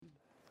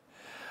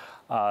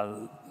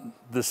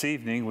This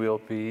evening we'll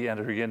be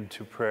entering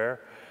into prayer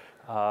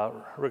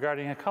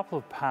regarding a couple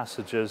of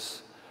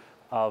passages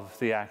of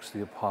the Acts of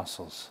the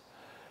Apostles.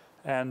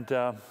 And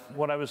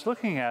when I was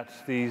looking at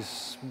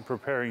these,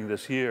 preparing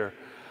this year,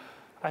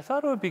 I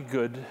thought it would be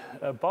good,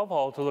 above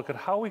all, to look at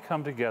how we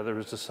come together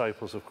as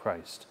disciples of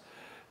Christ.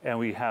 And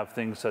we have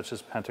things such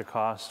as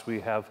Pentecost,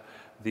 we have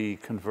the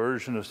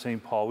conversion of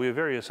St. Paul, we have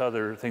various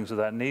other things of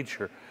that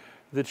nature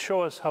that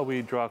show us how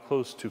we draw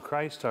close to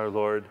Christ our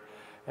Lord,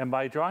 and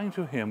by drawing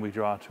to Him, we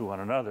draw to one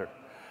another.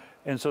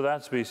 And so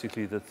that's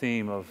basically the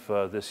theme of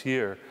this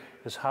year,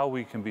 is how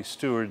we can be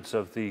stewards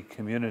of the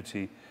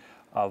community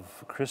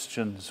of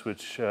Christians,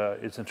 which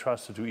is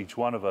entrusted to each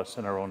one of us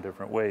in our own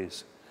different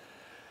ways.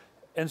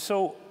 And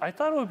so I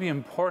thought it would be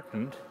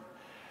important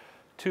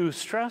to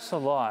stress a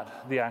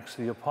lot the Acts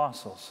of the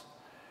Apostles.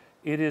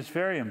 It is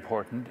very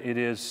important. It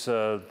is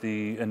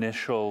the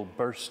initial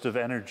burst of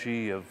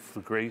energy of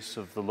the grace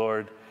of the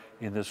Lord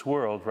in this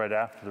world right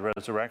after the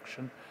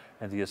resurrection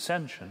and the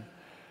ascension.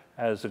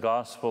 As the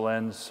gospel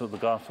ends, so the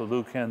Gospel of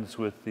Luke ends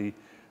with the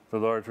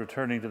Lord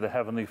returning to the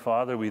Heavenly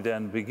Father, we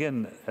then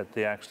begin at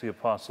the Acts of the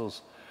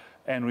Apostles,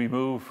 and we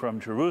move from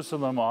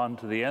Jerusalem on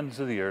to the ends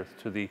of the earth,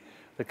 to the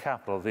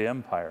capital of the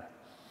empire.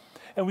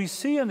 And we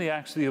see in the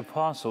Acts of the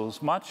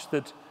Apostles much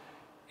that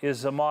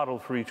is a model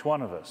for each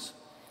one of us.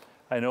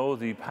 I know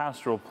the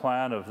pastoral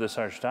plan of this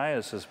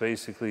archdiocese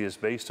basically is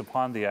based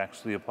upon the Acts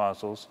of the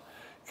Apostles.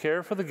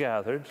 Care for the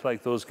gathered,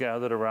 like those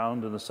gathered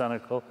around in the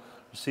cenacle,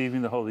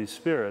 receiving the Holy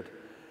Spirit.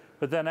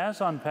 But then, as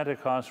on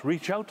Pentecost,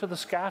 reach out to the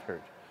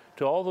scattered,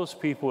 to all those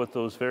people with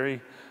those very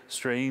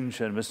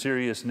strange and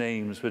mysterious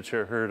names which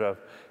are heard of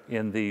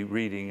in the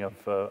reading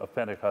of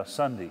Pentecost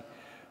Sunday.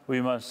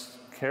 We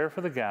must care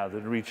for the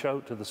gathered, reach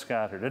out to the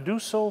scattered, and do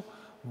so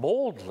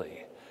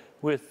boldly,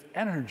 with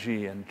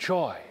energy and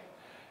joy.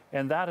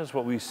 And that is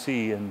what we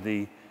see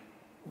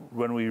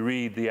when we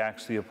read the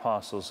Acts of the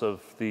Apostles,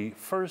 of the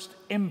first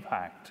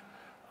impact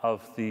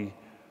of the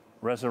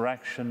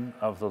resurrection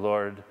of the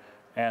Lord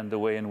and the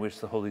way in which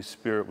the Holy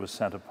Spirit was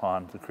sent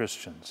upon the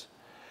Christians.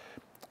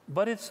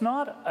 But it's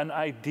not an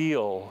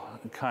ideal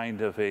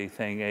kind of a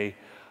thing,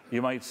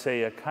 you might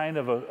say a kind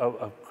of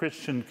a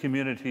Christian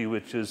community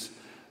which is,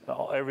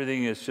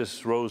 everything is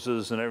just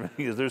roses and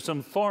everything is, there's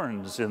some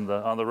thorns on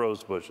the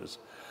rose bushes.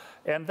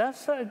 And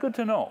that's good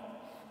to know.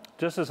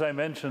 Just as I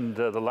mentioned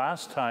the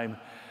last time,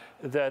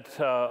 that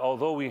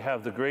although we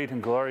have the great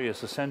and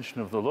glorious ascension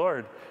of the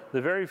Lord,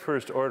 the very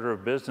first order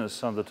of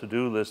business on the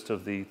to-do list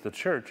of the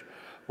church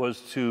was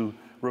to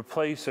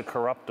replace a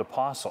corrupt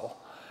apostle.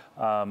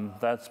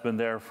 That's been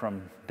there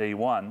from day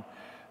one.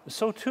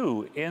 So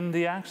too, in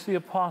the Acts of the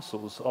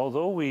Apostles,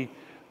 although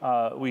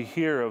we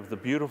hear of the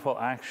beautiful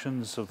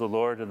actions of the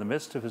Lord in the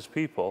midst of His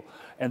people,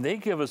 and they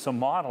give us a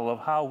model of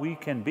how we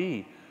can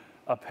be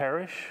a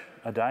parish,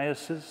 a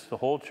diocese, the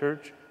whole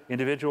church,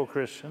 individual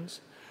Christians,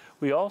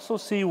 we also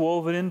see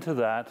woven into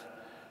that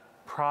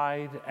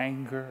pride,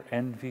 anger,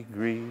 envy,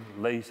 greed,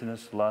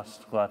 laziness,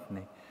 lust,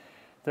 gluttony.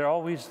 They're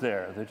always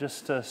there. They're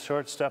just a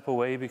short step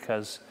away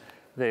because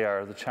they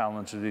are the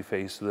challenges we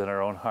face within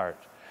our own heart.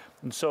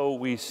 And so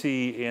we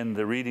see in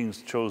the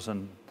readings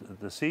chosen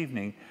this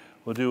evening,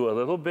 we'll do a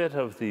little bit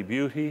of the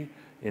beauty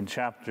in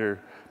chapter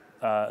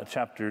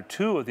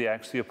 2 of the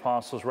Acts of the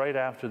Apostles, right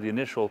after the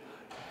initial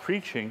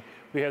preaching.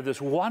 We have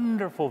this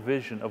wonderful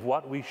vision of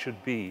what we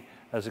should be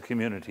as a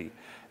community.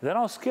 Then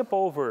I'll skip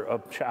over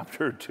a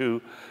chapter or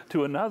two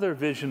to another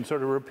vision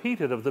sort of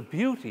repeated of the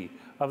beauty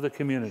of the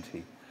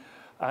community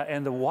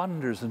and the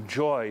wonders and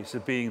joys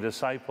of being a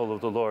disciple of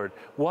the Lord,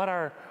 what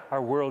our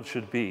world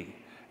should be.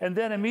 And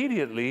then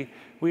immediately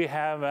we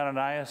have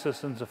Ananias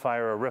and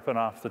Sapphira ripping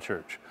off the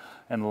church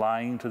and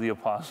lying to the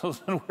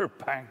apostles, and we're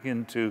back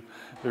into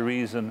the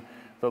reason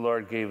the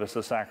Lord gave us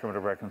the sacrament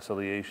of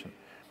reconciliation.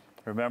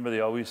 Remember, they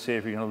always say,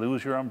 if you're going to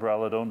lose your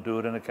umbrella, don't do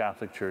it in a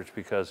Catholic church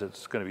because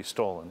it's going to be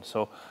stolen.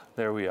 So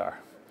there we are.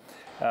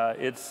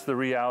 It's the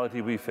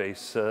reality we face.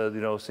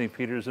 St.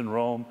 Peter's in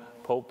Rome,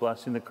 Pope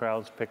blessing the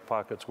crowds,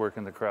 pickpockets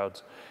working the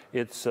crowds.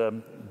 It's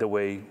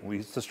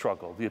it's the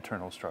struggle, the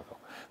eternal struggle.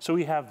 So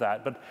we have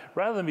that. But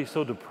rather than be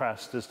so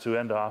depressed as to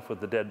end off with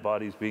the dead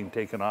bodies being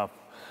taken off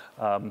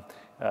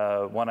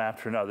one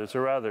after another, it's a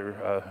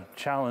rather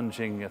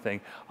challenging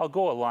thing. I'll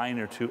go a line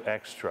or two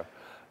extra.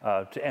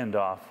 To end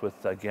off with,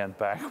 again,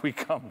 back we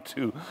come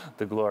to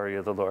the glory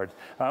of the Lord.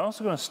 I'm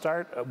also going to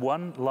start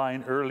one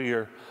line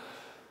earlier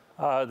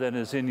than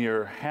is in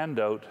your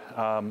handout,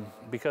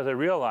 because I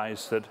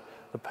realized that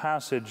the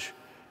passage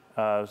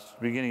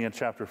beginning in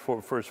chapter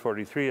 4, verse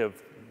 43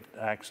 of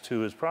Acts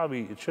 2 is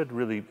it should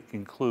really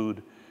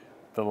include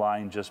the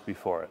line just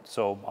before it.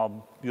 So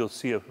you'll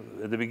see at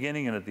the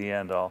beginning and at the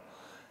end, I'll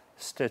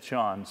stitch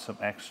on some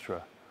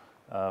extra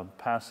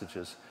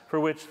passages for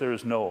which there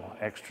is no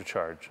extra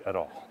charge at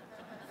all.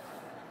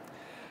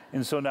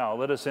 And so now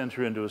let us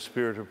enter into a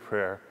spirit of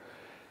prayer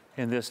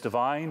in this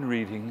divine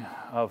reading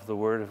of the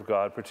Word of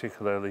God,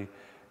 particularly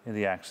in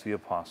the Acts of the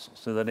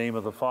Apostles. In the name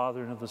of the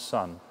Father, and of the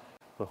Son,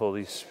 the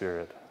Holy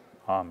Spirit.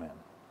 Amen.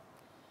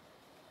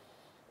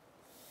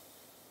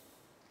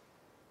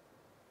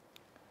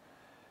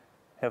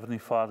 Heavenly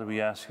Father,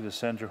 we ask you to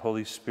send your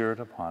Holy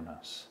Spirit upon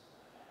us,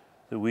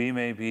 that we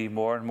may be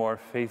more and more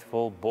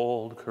faithful,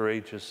 bold,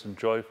 courageous, and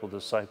joyful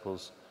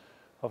disciples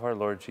of our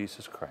Lord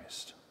Jesus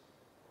Christ.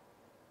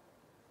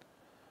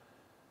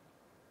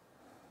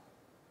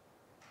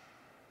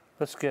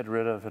 Let's get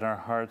rid of in our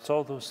hearts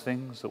all those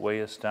things that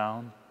weigh us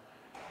down,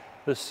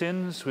 the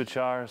sins which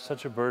are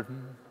such a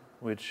burden,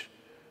 which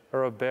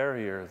are a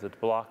barrier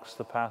that blocks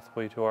the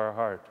pathway to our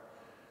heart,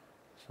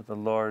 so the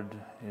Lord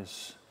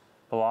is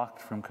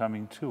blocked from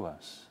coming to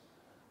us.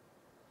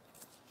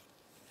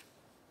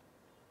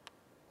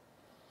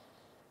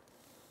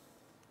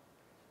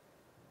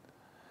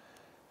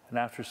 And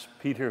after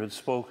Peter had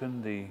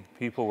spoken, the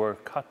people were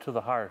cut to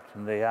the heart,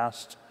 and they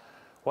asked,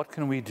 "What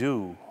can we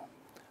do?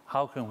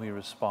 How can we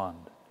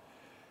respond?"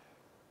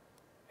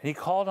 And he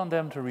called on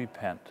them to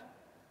repent,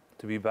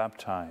 to be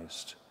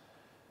baptized.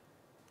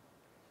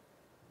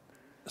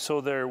 So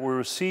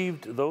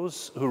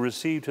those who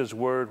received his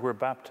word were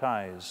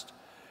baptized,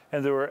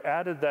 and there were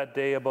added that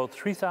day about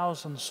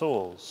 3,000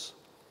 souls.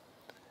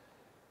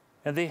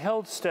 And they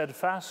held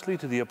steadfastly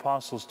to the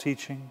apostles'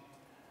 teaching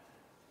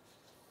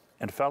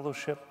and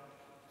fellowship,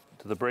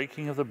 to the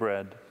breaking of the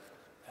bread,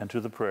 and to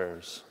the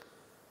prayers.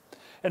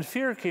 And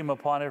fear came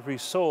upon every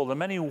soul, and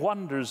many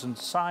wonders and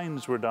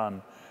signs were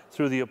done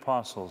through the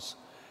apostles.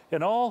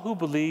 And all who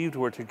believed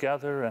were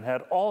together and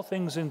had all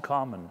things in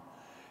common.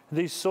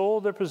 They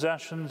sold their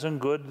possessions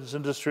and goods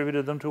and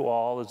distributed them to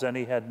all as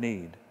any had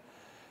need.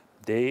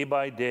 Day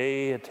by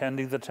day,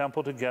 attending the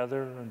temple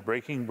together and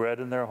breaking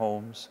bread in their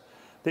homes,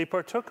 they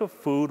partook of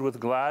food with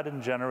glad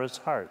and generous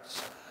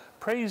hearts,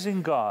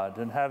 praising God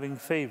and having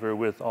favor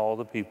with all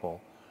the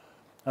people.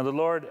 And the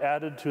Lord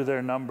added to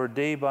their number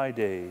day by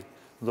day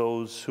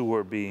those who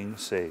were being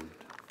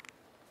saved.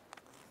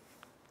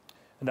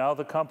 And now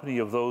the company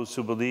of those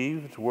who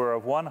believed were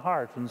of one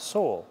heart and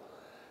soul.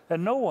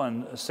 And no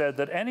one said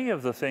that any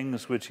of the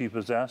things which he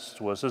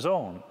possessed was his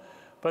own,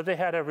 but they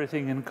had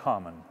everything in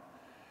common.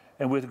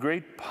 And with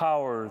great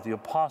power the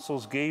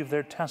apostles gave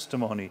their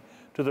testimony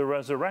to the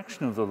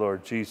resurrection of the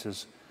Lord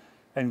Jesus,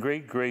 and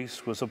great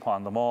grace was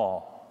upon them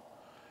all.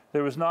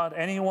 There was not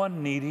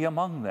anyone needy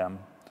among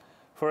them,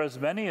 for as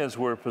many as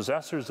were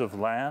possessors of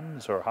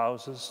lands or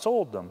houses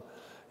sold them,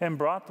 and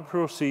brought the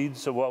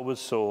proceeds of what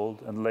was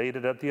sold and laid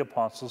it at the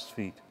apostles'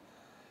 feet.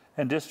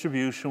 And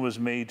distribution was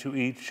made to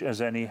each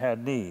as any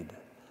had need.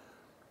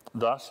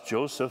 Thus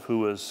Joseph, who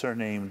was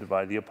surnamed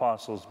by the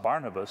apostles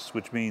Barnabas,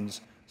 which means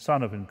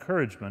son of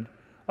encouragement,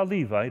 a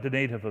Levite, a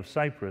native of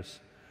Cyprus,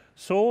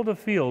 sold a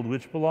field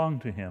which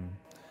belonged to him,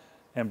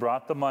 and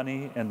brought the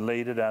money and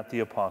laid it at the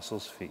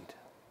apostles' feet.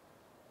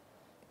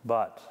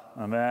 But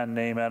a man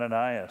named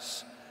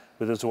Ananias,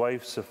 with his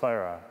wife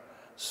Sapphira,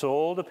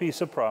 sold a piece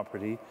of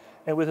property,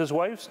 and with his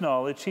wife's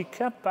knowledge he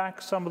kept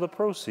back some of the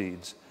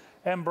proceeds,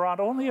 and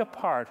brought only a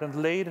part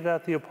and laid it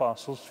at the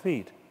apostles'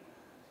 feet.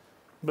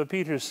 But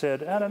Peter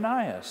said,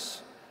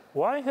 "Ananias,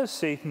 why has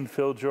Satan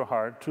filled your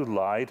heart to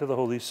lie to the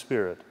Holy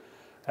Spirit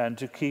and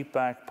to keep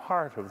back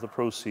part of the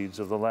proceeds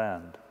of the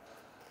land?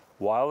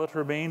 While it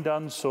remained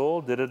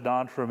unsold, did it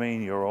not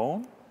remain your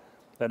own?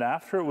 And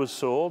after it was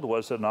sold,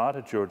 was it not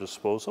at your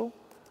disposal?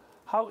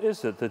 How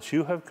is it that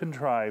you have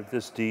contrived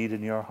this deed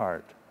in your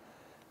heart?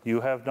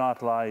 You have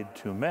not lied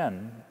to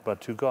men,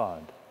 but to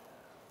God."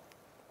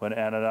 When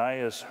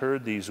Ananias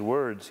heard these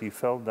words, he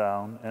fell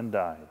down and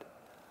died.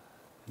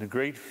 And a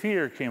great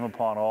fear came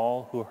upon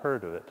all who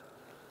heard of it.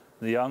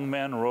 The young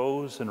men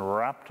rose and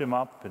wrapped him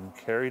up and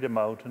carried him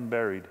out and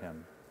buried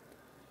him.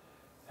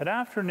 And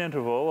after an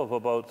interval of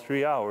about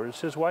 3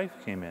 hours, his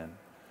wife came in,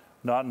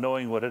 not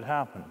knowing what had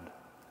happened.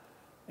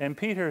 And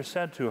Peter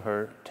said to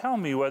her, "Tell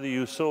me whether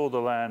you sold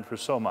the land for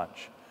so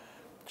much."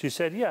 She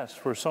said, "Yes,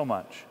 for so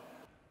much."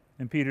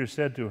 And Peter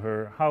said to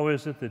her, "How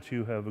is it that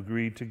you have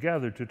agreed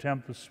together to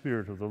tempt the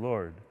Spirit of the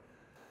Lord?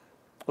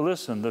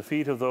 Listen, the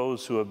feet of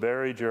those who have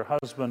buried your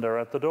husband are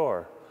at the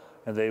door,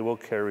 and they will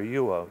carry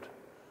you out."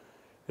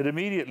 And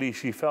immediately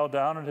she fell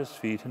down at his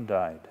feet and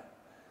died.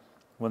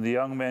 When the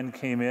young men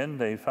came in,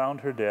 they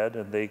found her dead,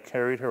 and they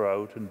carried her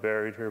out and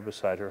buried her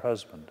beside her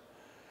husband.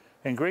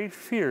 And great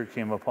fear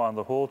came upon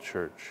the whole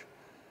church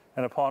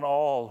and upon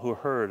all who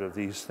heard of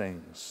these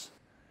things.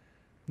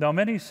 Now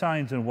many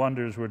signs and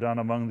wonders were done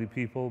among the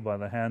people by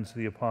the hands of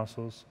the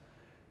apostles,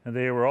 and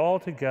they were all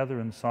together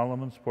in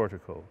Solomon's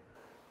portico.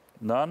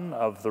 None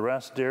of the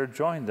rest dared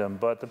join them,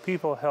 but the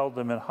people held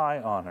them in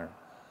high honor.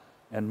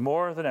 And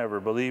more than ever,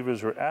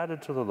 believers were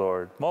added to the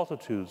Lord,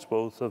 multitudes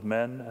both of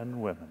men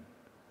and women.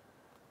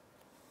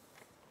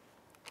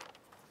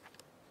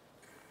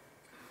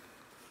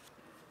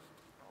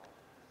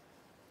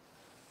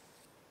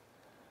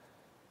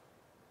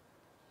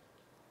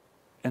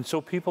 And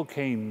so people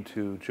came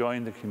to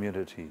join the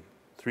community,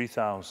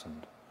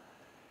 3,000.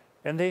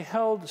 And they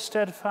held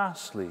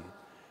steadfastly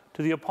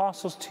to the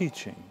apostles'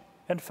 teaching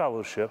and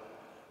fellowship,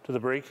 to the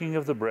breaking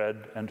of the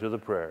bread and to the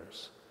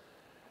prayers.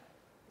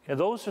 And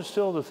those are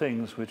still the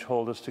things which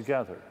hold us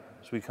together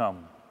as we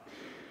come.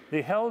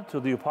 They held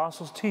to the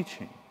apostles'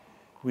 teaching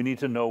We need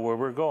to know where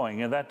we're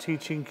going. And that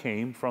teaching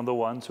came from the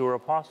ones who are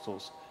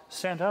apostles,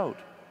 sent out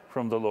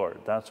from the Lord.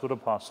 That's what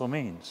apostle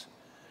means.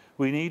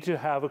 We need to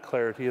have a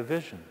clarity of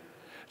vision.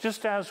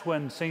 Just as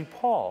when St.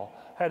 Paul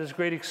had his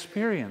great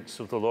experience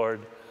of the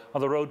Lord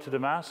on the road to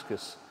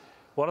Damascus,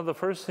 one of the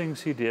first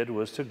things he did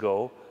was to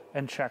go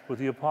and check with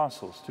the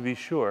apostles to be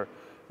sure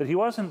that he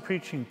wasn't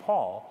preaching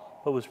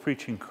Paul, but was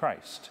preaching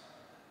Christ.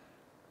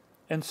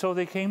 And so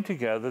they came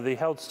together, they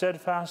held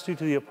steadfastly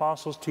to the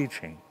apostles'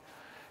 teaching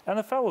and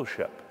the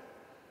fellowship.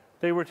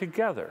 They were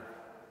together.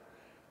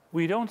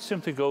 We don't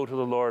simply go to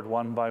the Lord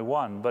one by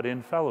one, but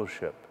in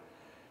fellowship.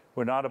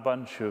 We're not a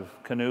bunch of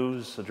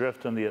canoes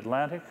adrift on the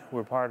Atlantic.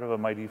 We're part of a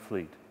mighty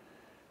fleet.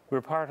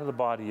 We're part of the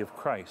body of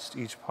Christ,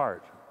 each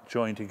part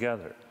joined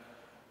together.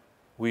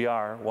 We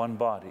are one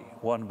body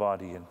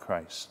in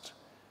Christ.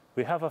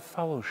 We have a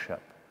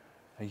fellowship,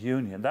 a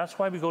union. That's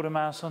why we go to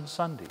Mass on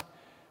Sunday,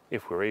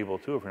 if we're able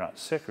to, if we're not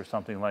sick or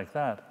something like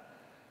that,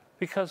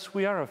 because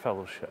we are a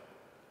fellowship.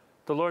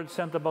 The Lord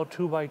sent about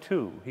 2 by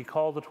 2. He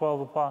called the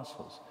 12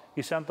 apostles.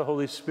 He sent the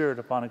Holy Spirit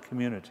upon a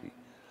community.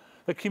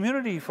 The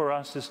community for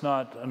us is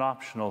not an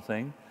optional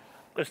thing.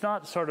 It's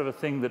not sort of a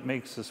thing that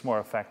makes us more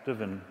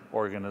effective in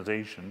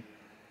organization.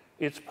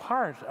 It's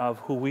part of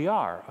who we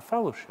are, a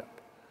fellowship.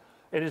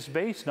 It is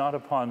based not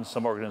upon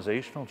some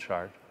organizational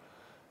chart,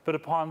 but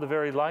upon the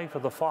very life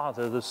of the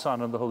Father, the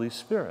Son, and the Holy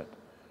Spirit.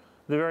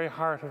 The very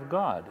heart of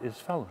God is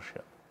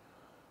fellowship.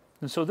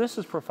 And so this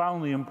is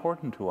profoundly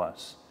important to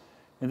us.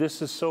 And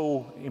this is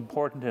so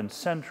important and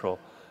central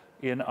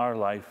in our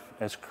life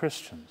as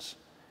Christians.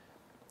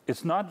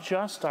 It's not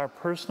just our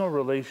personal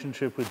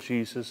relationship with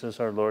Jesus as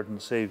our Lord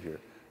and Savior.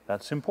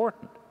 That's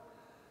important.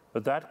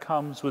 But that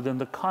comes within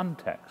the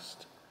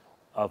context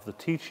of the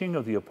teaching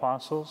of the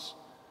apostles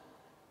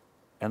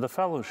and the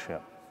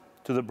fellowship,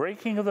 to the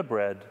breaking of the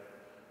bread,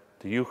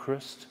 the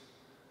Eucharist,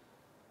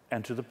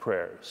 and to the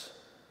prayers.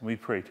 We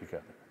pray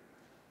together.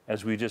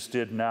 As we just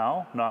did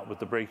now, not with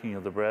the breaking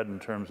of the bread in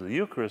terms of the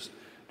Eucharist,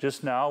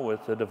 just now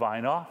with the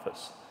divine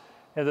office.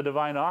 And the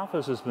divine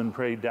office has been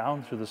prayed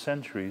down through the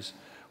centuries,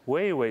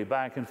 way, way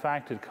back. In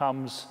fact, it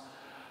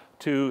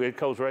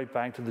goes right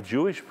back to the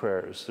Jewish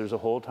prayers. There's a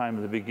whole time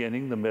in the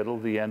beginning, the middle,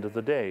 the end of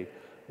the day,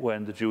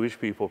 when the Jewish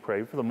people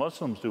pray, for the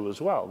Muslims do as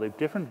well.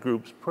 Different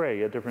groups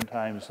pray at different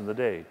times in the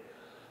day.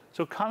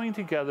 So coming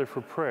together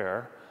for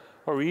prayer,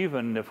 or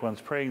even if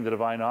one's praying the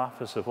divine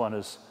office, if one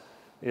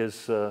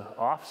is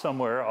off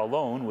somewhere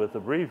alone with the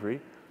breviary,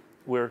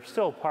 we're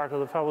still part of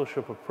the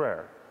fellowship of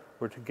prayer.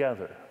 We're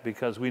together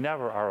because we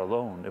never are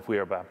alone if we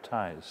are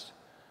baptized.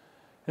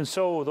 And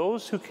so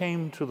those who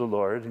came to the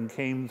Lord and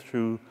came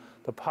through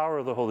the power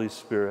of the Holy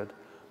Spirit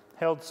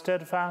held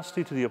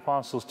steadfastly to the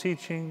apostles'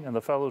 teaching and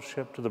the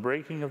fellowship, to the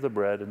breaking of the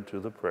bread and to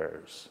the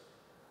prayers.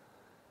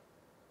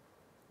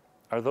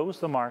 Are those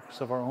the marks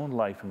of our own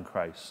life in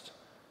Christ?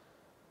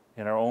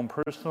 In our own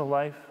personal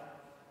life,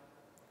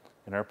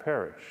 in our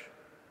parish,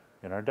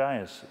 in our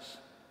diocese?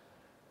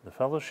 The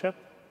fellowship,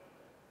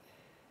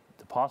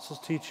 the apostles'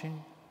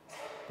 teaching,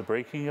 the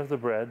breaking of the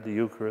bread, the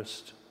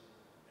Eucharist,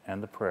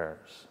 and the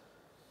prayers.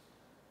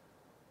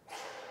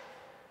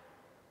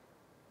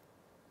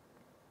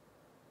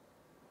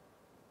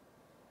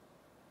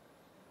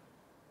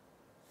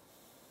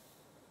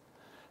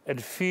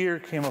 And fear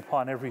came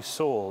upon every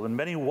soul, and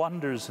many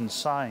wonders and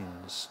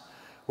signs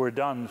were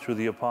done through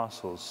the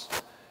apostles.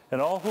 And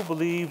all who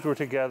believed were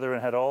together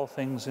and had all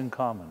things in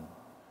common.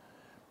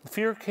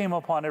 Fear came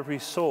upon every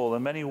soul,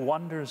 and many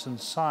wonders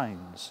and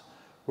signs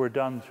were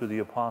done through the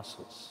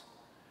apostles.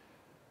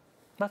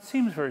 That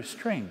seems very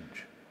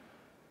strange.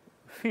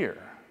 Fear.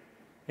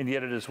 And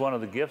yet it is one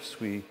of the gifts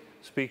we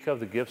speak of,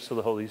 the gifts of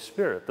the Holy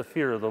Spirit, the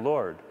fear of the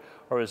Lord,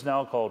 or is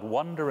now called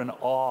wonder and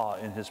awe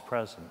in his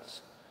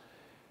presence.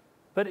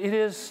 But it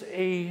is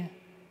a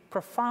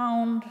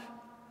profound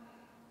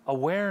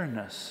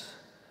awareness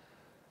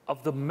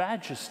of the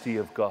majesty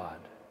of God.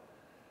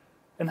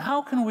 And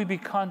how can we be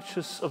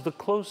conscious of the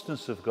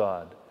closeness of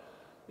God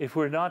if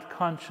we're not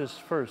conscious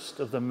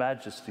first of the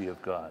majesty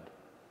of God?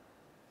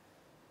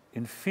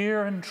 In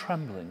fear and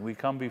trembling, we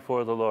come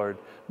before the Lord,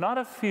 not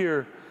a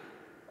fear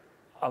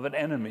of an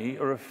enemy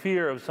or a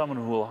fear of someone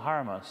who will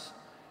harm us,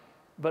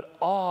 but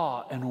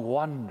awe and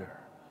wonder.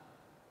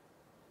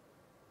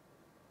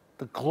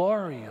 The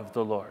glory of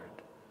the Lord.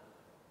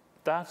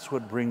 That's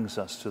what brings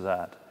us to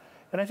that.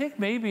 And I think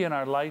maybe in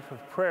our life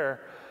of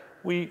prayer,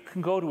 we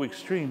can go to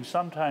extremes.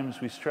 Sometimes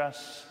we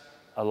stress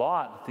a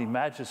lot the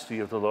majesty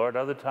of the Lord,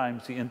 other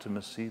times the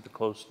intimacy, the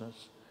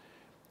closeness.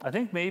 I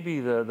think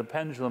maybe the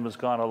pendulum has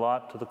gone a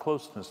lot to the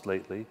closeness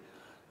lately.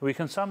 We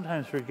can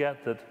sometimes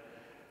forget that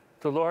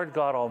the Lord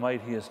God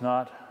Almighty is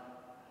not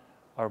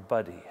our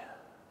buddy,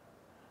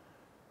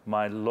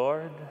 my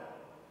Lord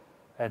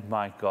and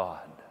my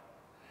God.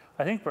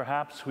 I think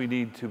perhaps we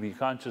need to be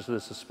conscious of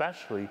this,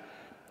 especially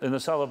in the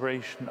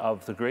celebration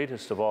of the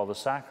greatest of all the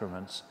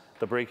sacraments,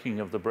 the breaking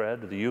of the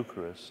bread, the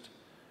Eucharist.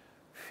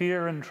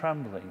 Fear and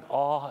trembling,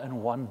 awe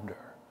and wonder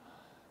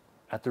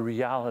at the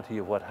reality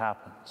of what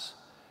happens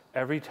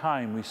every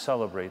time we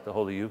celebrate the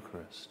Holy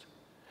Eucharist.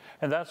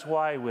 And that's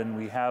why when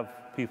we have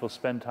people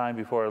spend time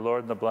before our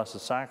Lord in the Blessed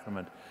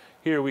Sacrament,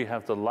 here we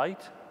have the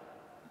light,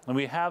 and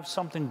we have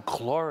something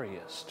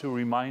glorious to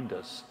remind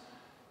us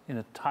in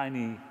a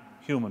tiny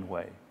human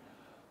way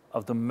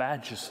of the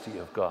majesty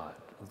of God,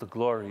 of the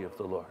glory of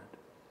the Lord.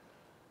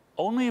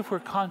 Only if we're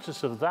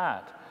conscious of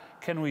that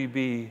can we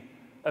be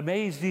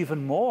amazed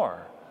even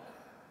more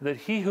that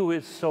he who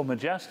is so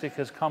majestic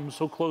has come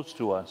so close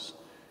to us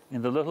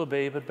in the little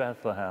babe at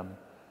Bethlehem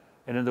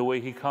and in the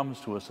way he comes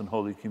to us in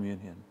Holy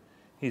Communion.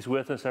 He's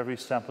with us every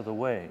step of the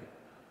way.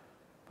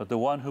 But the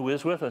one who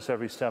is with us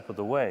every step of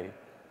the way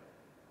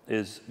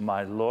is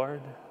my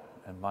Lord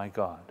and my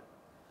God.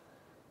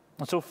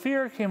 And so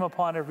fear came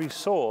upon every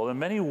soul, and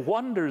many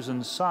wonders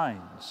and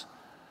signs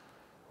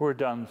were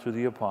done through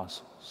the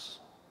apostles.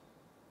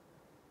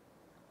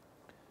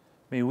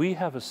 May we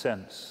have a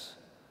sense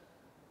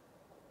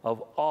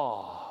of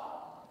awe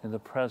in the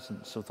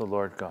presence of the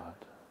Lord God.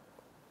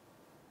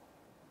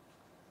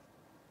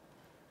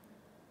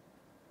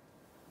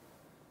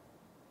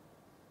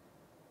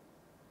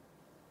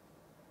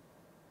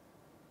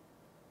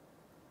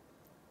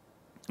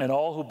 And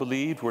all who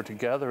believed were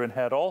together and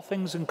had all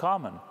things in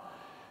common.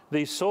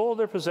 They sold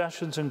their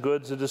possessions and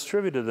goods and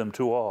distributed them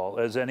to all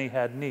as any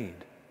had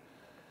need.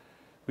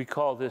 We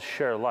call this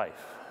share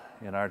life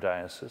in our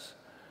diocese.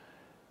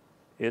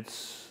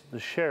 It's the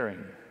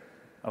sharing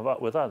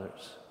with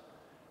others.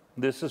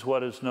 This is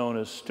what is known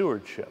as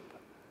stewardship,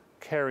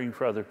 caring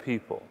for other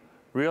people,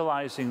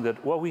 realizing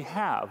that what we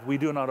have, we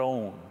do not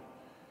own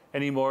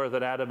any more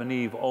than Adam and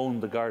Eve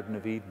owned the Garden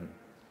of Eden.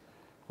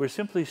 We're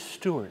simply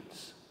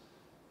stewards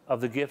of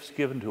the gifts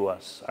given to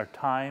us, our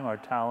time, our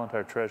talent,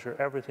 our treasure,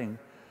 everything.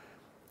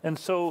 And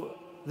so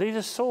they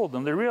just sold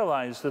them. They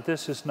realized that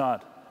this is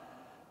not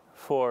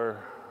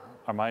for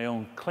my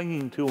own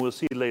clinging to. We'll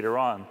see later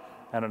on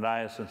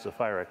Ananias and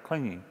Sapphira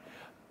clinging.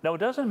 Now, it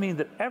doesn't mean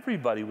that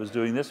everybody was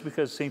doing this,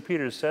 because St.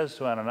 Peter says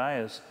to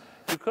Ananias,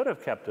 you could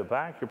have kept it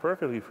back. You're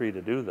perfectly free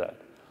to do that.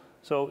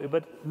 So,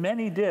 but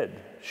many did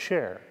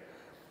share.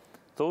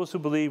 Those who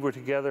believed were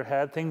together,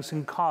 had things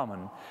in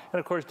common. And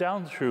of course,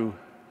 down through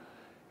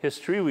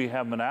history, we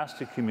have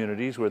monastic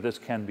communities where this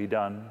can be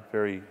done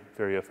very,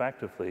 very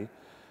effectively,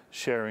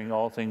 sharing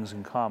all things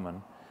in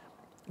common.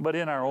 But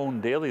in our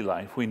own daily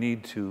life, we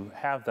need to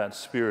have that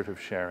spirit of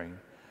sharing,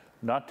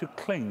 not to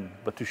cling,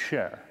 but to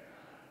share.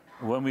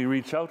 When we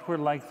reach outward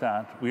like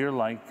that, we are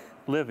like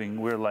living,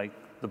 we're like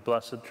the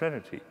Blessed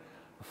Trinity,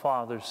 the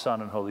Father,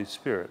 Son, and Holy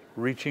Spirit,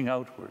 reaching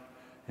outward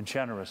in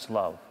generous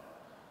love.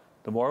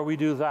 The more we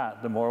do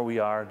that, the more we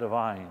are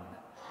divine.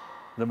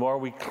 The more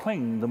we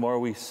cling, the more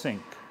we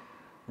sink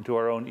into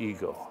our own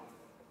ego.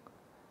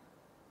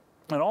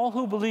 And all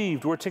who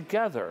believed were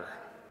together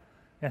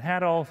and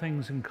had all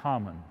things in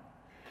common.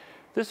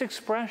 This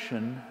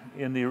expression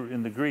in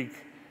the Greek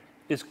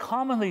is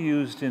commonly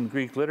used in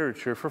Greek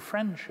literature for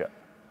friendship.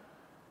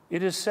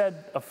 It is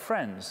said of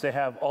friends, they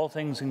have all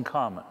things in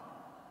common.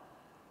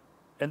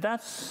 And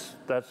that's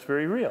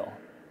very real.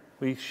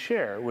 We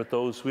share with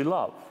those we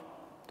love,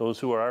 those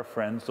who are our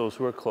friends, those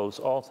who are close,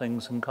 all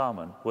things in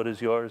common. What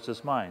is yours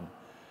is mine.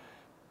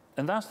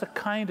 And that's the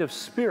kind of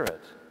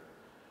spirit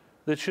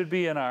that should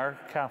be in our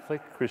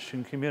Catholic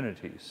Christian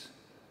communities.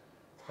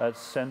 That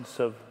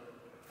sense of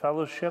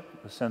fellowship,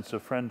 a sense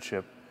of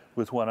friendship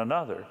with one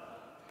another,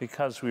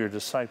 because we are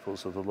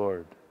disciples of the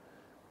Lord.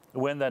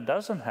 When that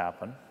doesn't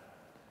happen,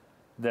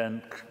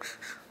 then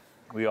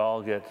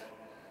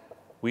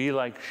we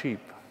like sheep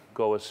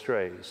go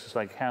astray. It's just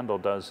like Handel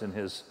does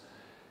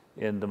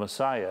in the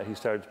Messiah. He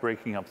starts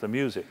breaking up the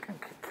music,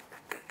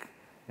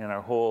 and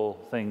our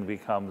whole thing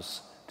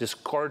becomes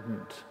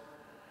discordant,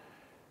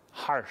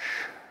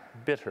 harsh,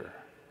 bitter,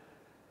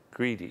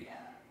 greedy.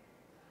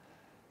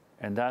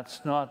 And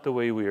that's not the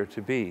way we are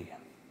to be.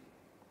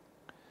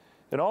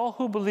 And all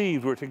who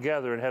believed were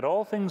together and had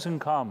all things in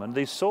common.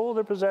 They sold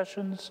their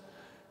possessions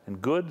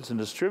and goods and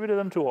distributed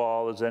them to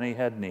all as any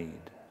had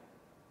need.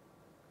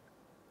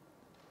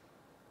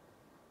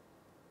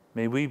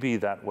 May we be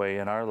that way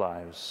in our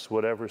lives,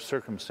 whatever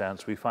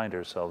circumstance we find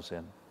ourselves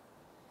in.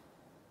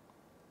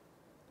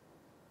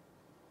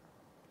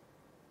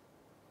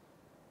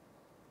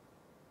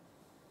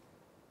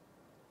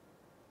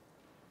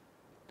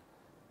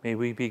 May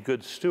we be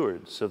good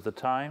stewards of the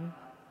time,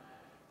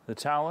 the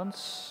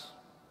talents,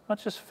 not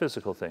just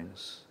physical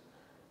things,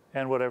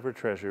 and whatever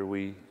treasure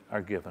we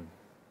are given,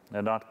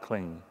 and not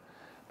cling,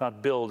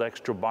 not build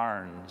extra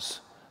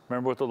barns.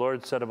 Remember what the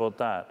Lord said about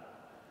that?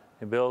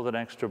 You build an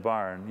extra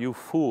barn. You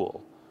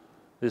fool,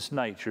 this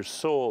night your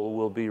soul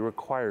will be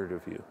required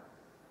of you.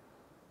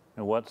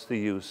 And what's the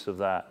use of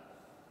that?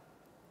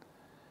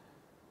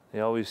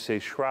 They always say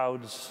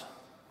shrouds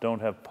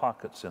don't have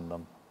pockets in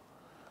them.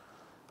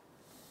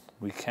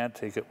 We can't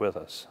take it with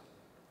us.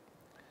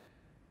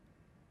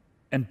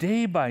 And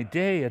day by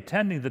day,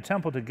 attending the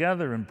temple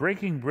together and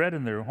breaking bread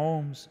in their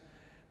homes,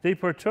 they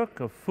partook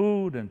of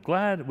food and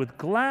with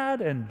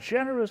glad and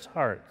generous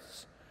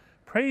hearts,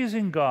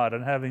 praising God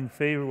and having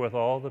favor with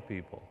all the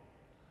people.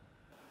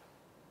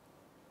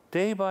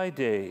 Day by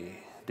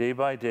day,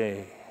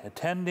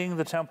 attending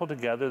the temple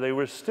together, they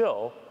were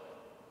still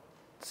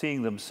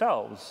seeing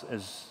themselves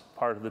as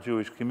part of the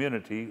Jewish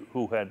community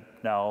who had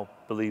now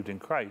believed in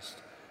Christ.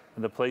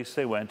 And the place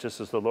they went,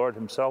 just as the Lord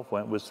himself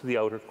went, was to the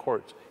outer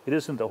courts. It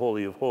isn't the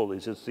Holy of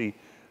Holies, it's the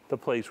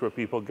place where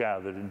people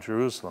gathered in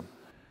Jerusalem.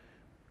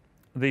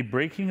 The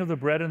breaking of the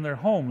bread in their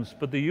homes,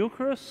 but the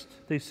Eucharist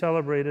they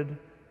celebrated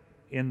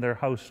in their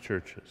house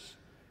churches.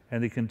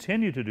 And they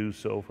continued to do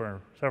so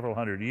for several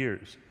hundred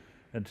years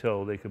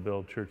until they could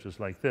build churches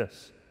like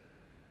this.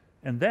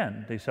 And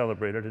then they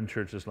celebrated in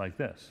churches like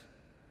this.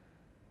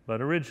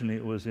 But originally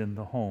it was in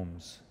the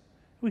homes.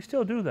 We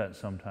still do that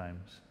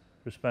sometimes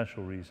for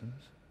special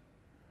reasons.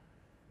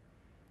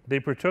 They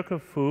partook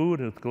of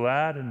food with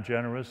glad and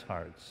generous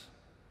hearts.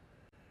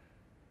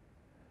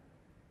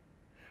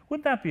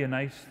 Wouldn't that be a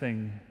nice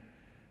thing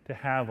to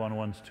have on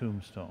one's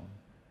tombstone?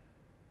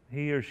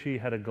 He or she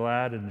had a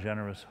glad and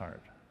generous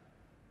heart.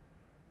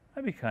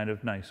 That'd be kind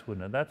of nice,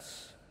 wouldn't it?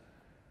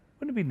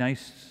 Wouldn't it be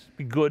nice,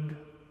 be good?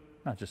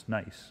 Not just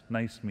nice.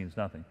 Nice means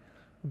nothing.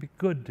 It would be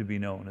good to be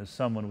known as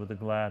someone with a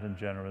glad and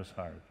generous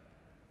heart.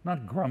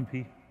 Not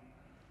grumpy,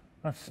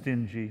 not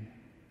stingy,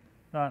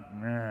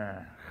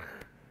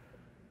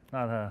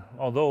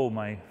 although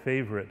my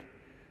favorite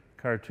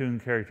cartoon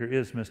character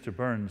is Mr.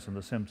 Burns in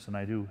The Simpsons,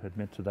 I do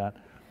admit to that.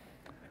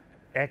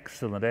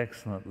 Excellent,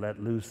 excellent, let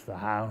loose the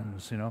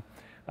hounds,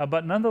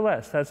 But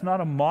nonetheless, that's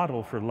not a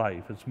model for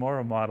life. It's more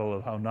a model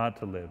of how not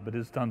to live, but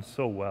it's done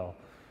so well.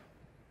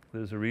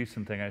 There's a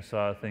recent thing, I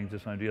saw a thing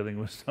just when I'm dealing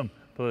with some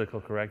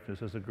political correctness.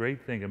 There's a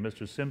great thing, and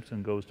Mr.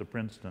 Simpson goes to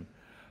Princeton,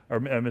 or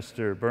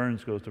Mr.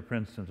 Burns goes to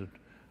Princeton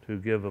to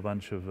give a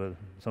bunch of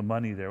some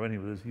money there.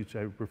 Anyway,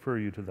 I refer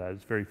you to that.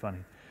 It's very funny.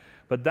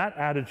 But that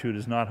attitude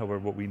is not, however,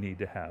 what we need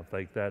to have.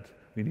 Like that,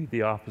 we need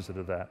the opposite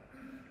of that.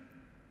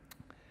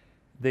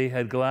 They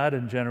had glad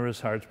and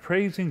generous hearts,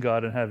 praising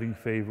God and having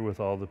favor with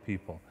all the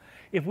people.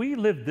 If we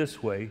lived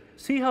this way,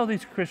 see how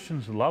these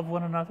Christians love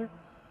one another?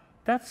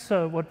 That's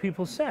what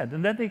people said.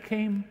 And then they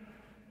came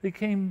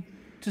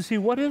to see,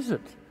 what is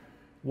it?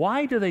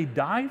 Why do they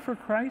die for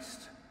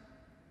Christ?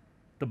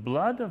 The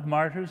blood of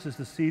martyrs is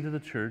the seed of the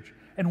church.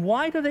 And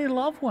why do they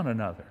love one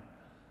another?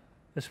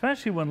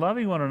 Especially when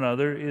loving one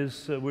another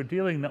is, we're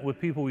dealing with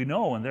people we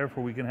know, and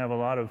therefore we can have a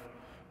lot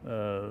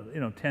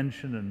of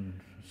tension and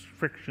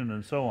friction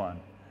and so on.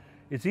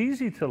 It's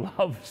easy to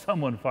love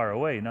someone far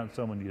away, not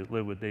someone you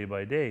live with day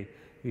by day.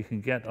 You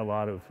can get a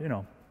lot of,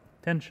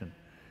 tension.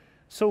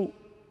 So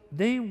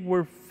they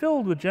were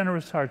filled with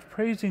generous hearts,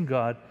 praising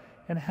God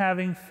and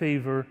having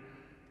favor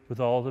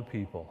with all the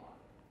people.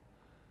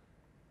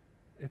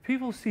 If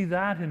people see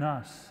that in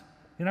us,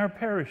 in our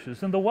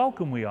parishes, and the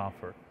welcome we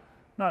offer,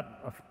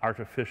 not an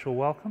artificial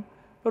welcome,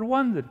 but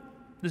one that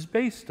is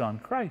based on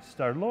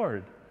Christ, our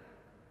Lord,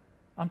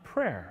 on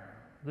prayer,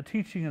 the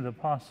teaching of the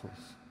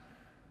apostles,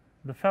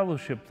 the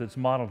fellowship that's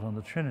modeled on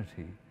the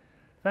Trinity,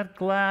 that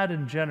glad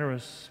and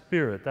generous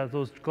spirit,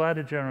 those glad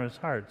and generous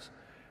hearts,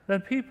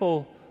 that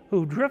people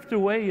who drift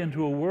away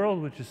into a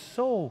world which is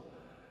so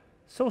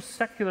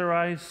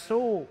secularized,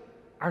 so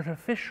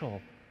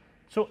artificial,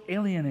 so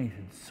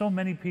alienated, so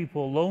many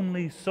people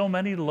lonely, so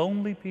many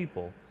lonely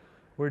people,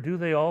 where do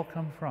they all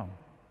come from?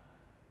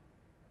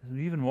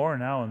 Even more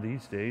now in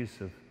these days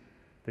of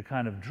the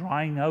kind of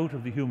drying out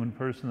of the human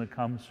person that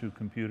comes through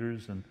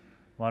computers and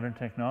modern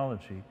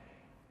technology.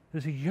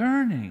 There's a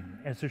yearning,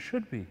 as there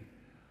should be,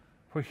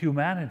 for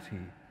humanity,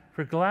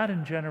 for glad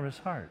and generous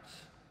hearts.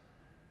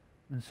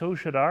 And so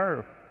should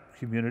our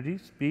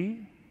communities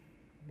be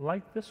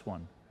like this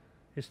one.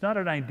 It's not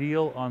an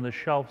ideal on the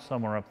shelf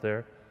somewhere up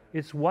there.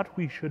 It's what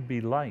we should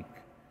be like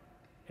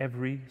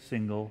every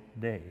single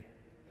day.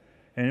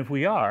 And if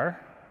we are,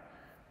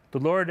 the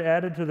Lord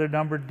added to their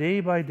number day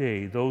by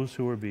day those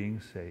who were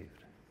being saved.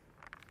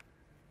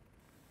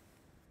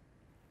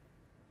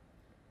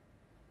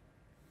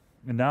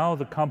 And now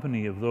the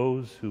company of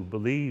those who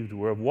believed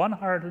were of one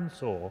heart and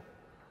soul,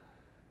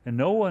 and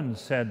no one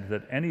said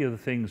that any of the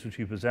things which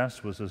he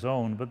possessed was his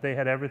own, but they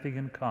had everything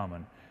in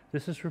common.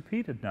 This is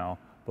repeated now,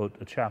 about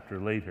a chapter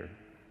later.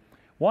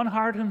 One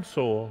heart and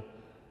soul,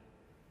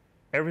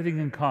 everything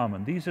in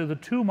common. These are the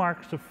two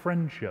marks of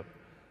friendship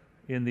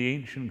in the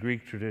ancient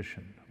Greek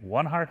tradition.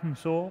 One heart and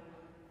soul,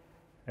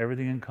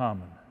 everything in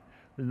common.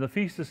 In the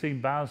Feast of St.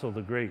 Basil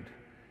the Great,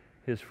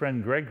 his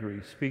friend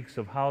Gregory speaks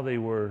of how they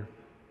were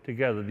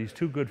together, these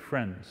two good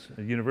friends,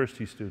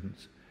 university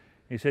students.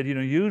 He said,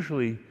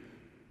 usually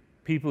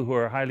people who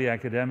are highly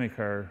academic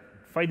are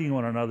fighting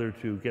one another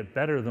to get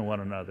better than one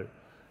another.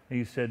 And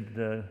he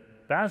said,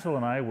 Basil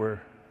and I were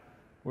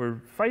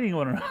fighting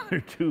one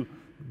another to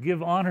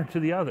give honor to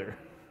the other.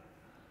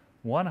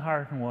 One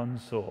heart and one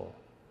soul,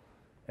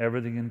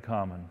 everything in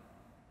common.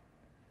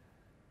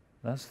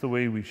 That's the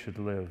way we should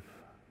live.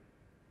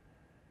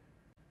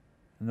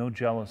 No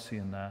jealousy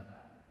in that,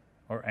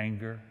 or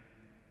anger,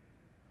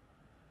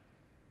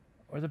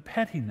 or the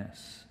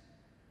pettiness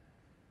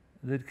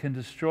that can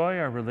destroy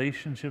our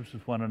relationships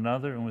with one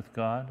another and with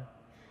God,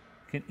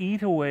 can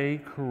eat away,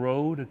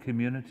 corrode a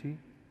community.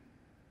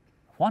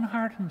 One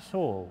heart and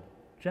soul,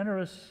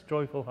 generous,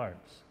 joyful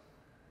hearts.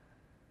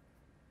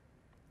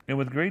 And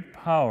with great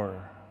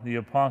power, the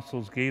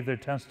apostles gave their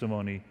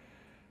testimony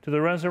to the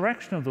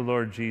resurrection of the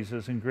Lord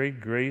Jesus, and great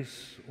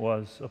grace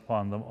was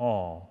upon them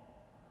all.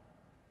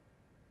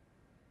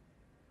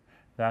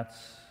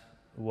 That's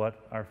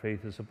what our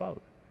faith is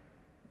about.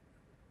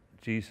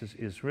 Jesus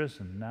is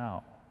risen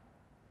now.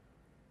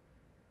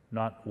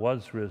 Not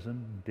was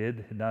risen,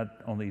 not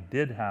only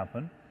did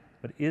happen,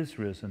 but is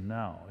risen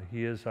now.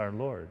 He is our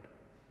Lord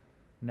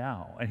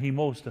now. And he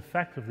most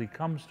effectively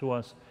comes to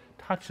us,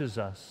 touches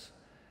us,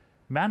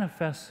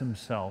 manifests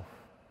himself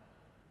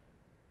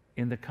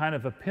in the kind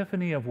of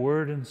epiphany of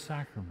word and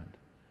sacrament.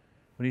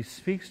 When he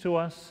speaks to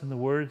us in the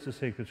words of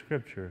sacred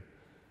Scripture,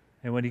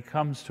 and when he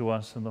comes to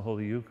us in the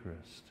Holy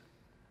Eucharist.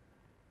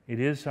 It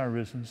is our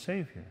risen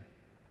Savior.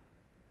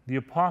 The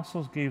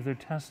apostles gave their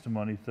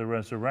testimony to the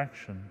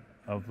resurrection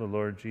of the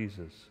Lord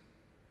Jesus,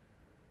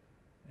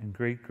 and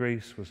great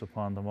grace was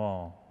upon them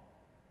all.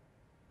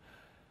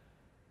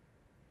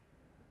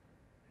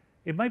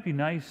 It might be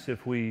nice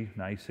if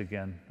nice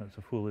again, that's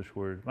a foolish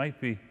word,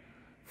 might be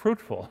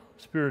fruitful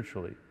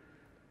spiritually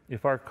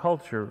if our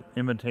culture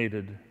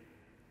imitated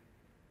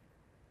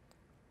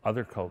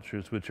other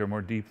cultures which are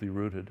more deeply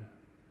rooted.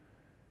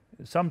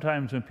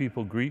 Sometimes when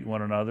people greet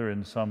one another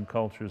in some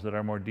cultures that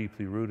are more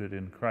deeply rooted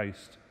in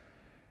Christ,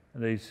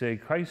 they say,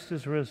 "Christ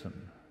is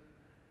risen."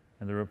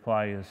 And the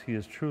reply is, "He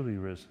is truly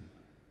risen."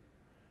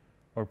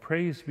 Or,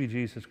 "Praise be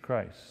Jesus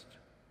Christ,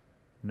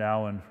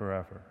 now and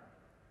forever."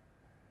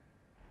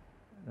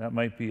 That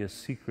might be a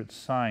secret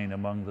sign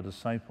among the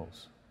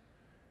disciples.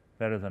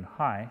 Better than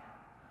 "Hi."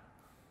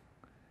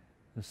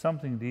 There's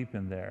something deep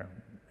in there,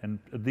 and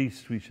at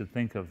least we should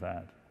think of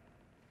that.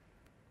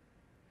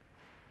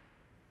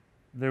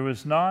 There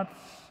was not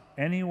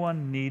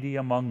anyone needy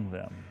among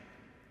them,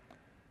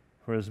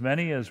 for as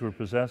many as were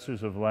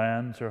possessors of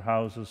lands or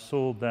houses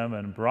sold them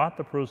and brought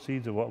the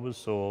proceeds of what was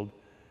sold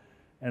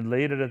and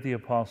laid it at the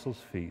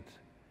apostles' feet,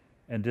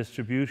 and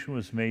distribution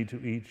was made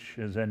to each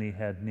as any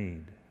had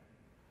need.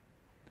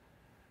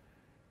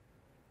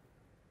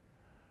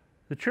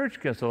 The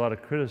church gets a lot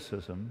of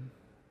criticism,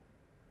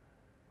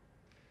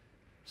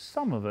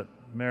 some of it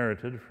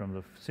merited from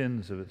the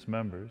sins of its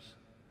members,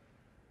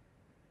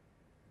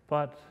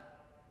 but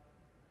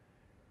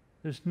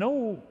there's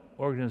no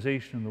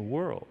organization in the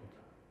world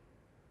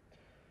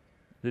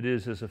that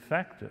is as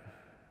effective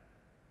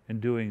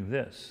in doing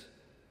this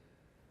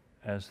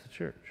as the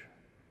church.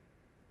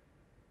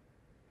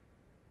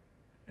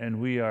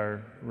 And we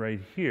are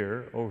right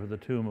here over the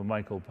tomb of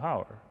Michael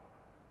Power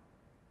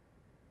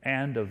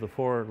and of the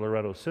 4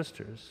 Loretto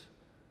sisters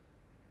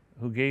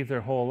who gave their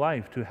whole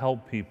life to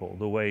help people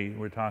the way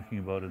we're talking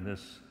about in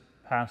this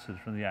passage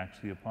from the Acts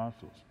of the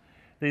Apostles.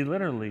 They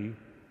literally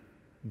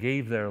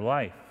gave their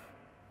life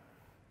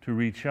to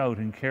reach out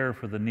and care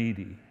for the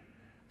needy,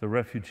 the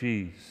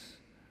refugees,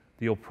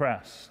 the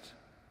oppressed,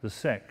 the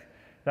sick.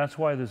 That's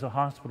why there's a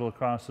hospital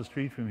across the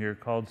street from here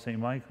called St.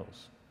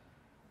 Michael's,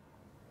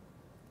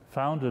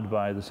 founded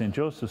by the St.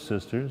 Joseph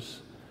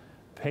sisters,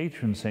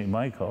 patron St.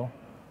 Michael.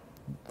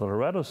 The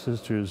Loretto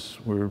sisters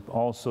were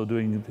also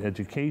doing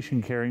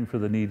education, caring for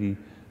the needy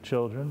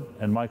children,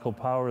 and Michael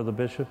Power, the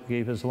bishop,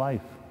 gave his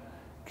life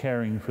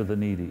caring for the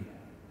needy.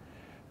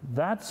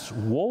 That's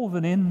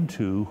woven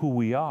into who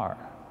we are.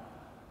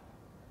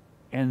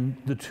 And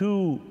the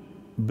two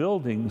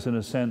buildings, in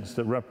a sense,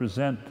 that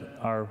represent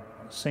our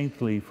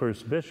saintly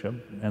first bishop,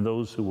 and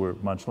those who were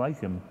much like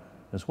him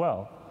as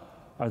well,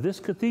 are this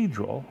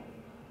cathedral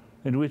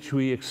in which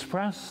we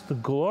express the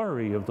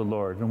glory of the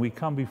Lord, and we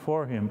come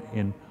before him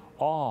in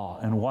awe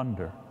and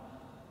wonder,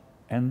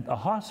 and a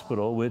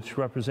hospital which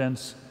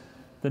represents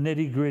the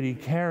nitty-gritty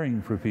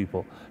caring for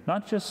people,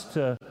 not just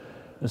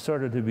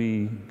sort of to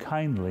be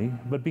kindly,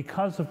 but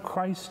because of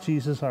Christ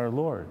Jesus our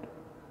Lord.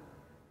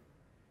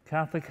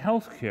 Catholic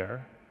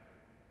healthcare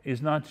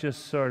is not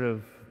just sort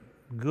of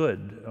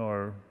good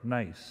or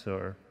nice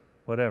or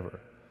whatever.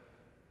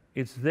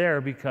 It's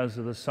there because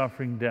of the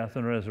suffering, death,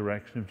 and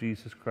resurrection of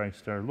Jesus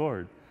Christ our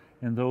Lord,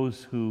 and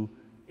those who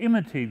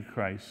imitate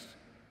Christ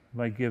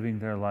by giving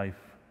their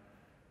life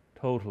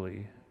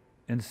totally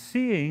and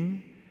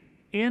seeing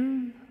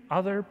in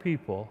other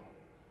people,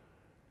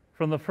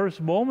 from the first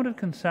moment of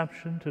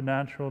conception to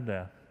natural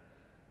death,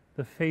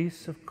 the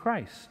face of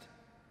Christ.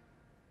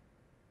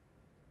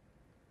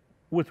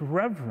 With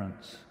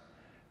reverence,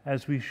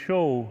 as we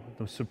show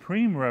the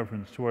supreme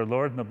reverence to our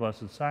Lord in the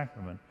Blessed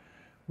Sacrament,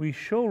 we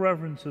show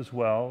reverence as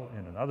well,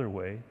 in another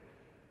way,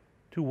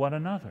 to one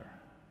another.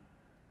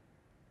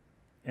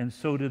 And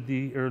so did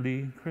the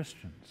early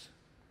Christians.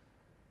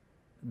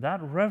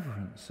 That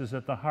reverence is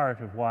at the heart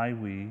of why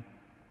we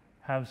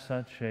have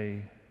such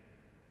a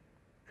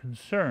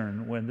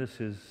concern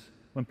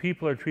when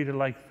people are treated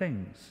like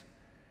things.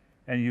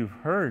 And you've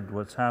heard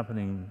what's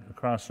happening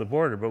across the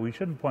border, but we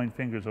shouldn't point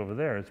fingers over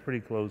there. It's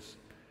pretty close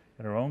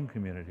in our own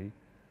community,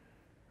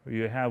 where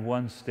you have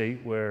one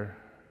state where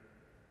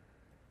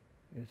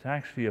it's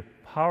actually a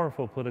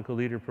powerful political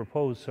leader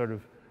proposed sort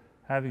of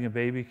having a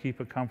baby,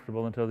 keep it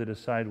comfortable until they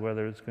decide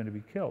whether it's going to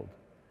be killed.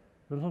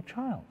 A little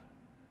child.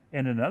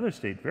 And in another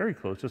state, very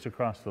close, just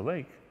across the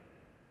lake,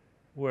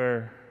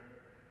 where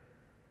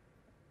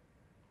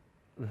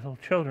little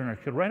children are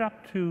killed right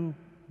up to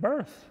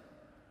birth.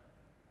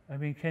 I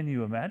mean, can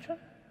you imagine?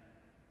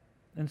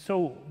 And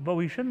so, but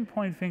we shouldn't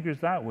point fingers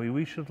that way.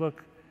 We should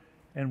look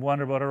and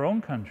wonder about our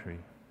own country,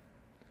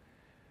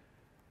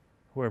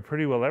 where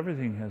pretty well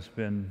everything has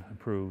been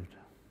approved.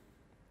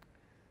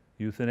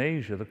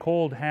 Euthanasia, the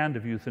cold hand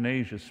of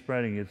euthanasia is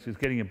spreading. It's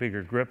getting a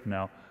bigger grip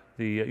now.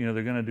 They're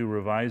going to do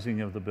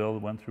revising of the bill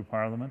that went through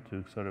Parliament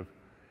to sort of,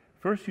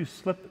 first you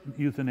slip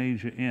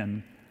euthanasia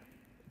in.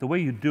 The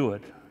way you do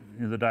it,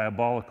 the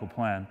diabolical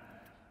plan,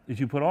 is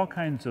you put all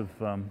kinds of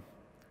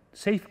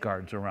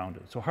safeguards around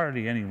it. So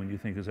hardly anyone you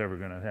think is ever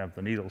going to have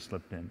the needle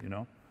slipped in,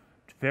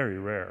 It's very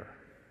rare,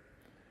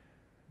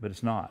 but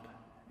it's not.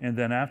 And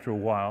then after a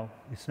while,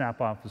 you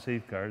snap off the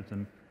safeguards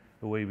and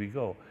away we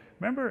go.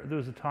 Remember, there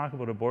was a talk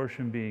about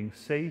abortion being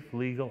safe,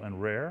 legal,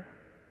 and rare?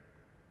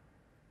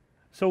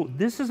 So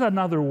this is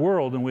another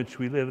world in which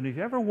we live. And if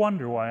you ever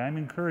wonder why I'm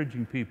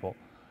encouraging people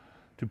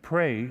to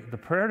pray the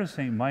prayer to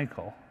St.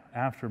 Michael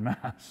after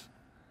Mass,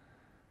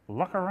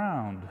 look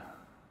around.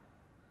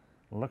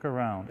 Look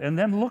around. And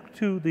then look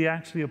to the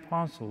Acts of the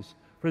Apostles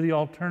for the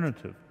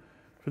alternative,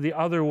 for the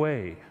other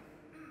way.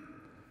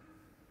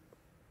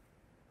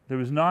 There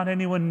was not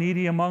anyone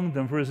needy among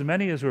them, for as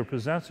many as were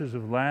possessors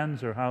of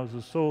lands or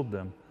houses sold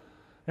them,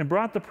 and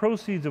brought the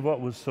proceeds of what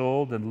was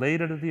sold and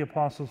laid it at the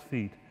apostles'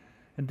 feet,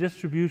 and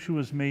distribution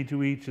was made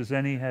to each as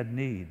any had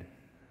need.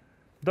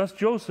 Thus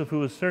Joseph, who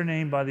was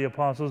surnamed by the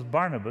apostles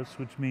Barnabas,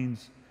 which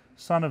means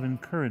son of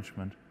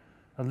encouragement,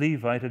 a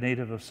Levite, a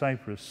native of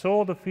Cyprus,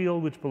 sold a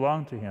field which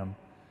belonged to him,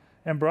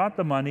 and brought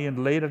the money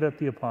and laid it at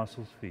the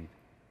apostles' feet.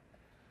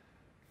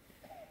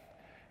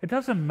 It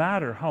doesn't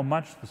matter how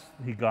much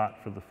he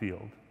got for the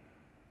field.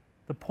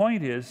 The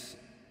point is,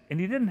 and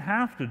he didn't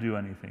have to do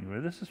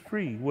anything. This is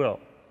free will,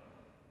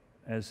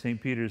 as St.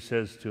 Peter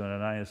says to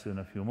Ananias in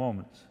a few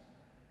moments.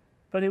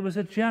 But it was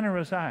a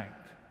generous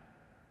act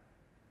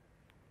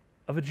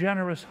of a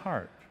generous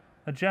heart,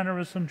 a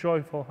generous and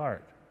joyful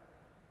heart,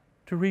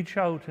 to reach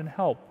out and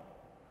help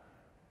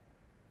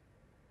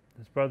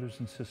his brothers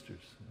and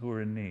sisters who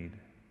are in need.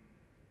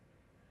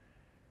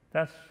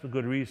 That's a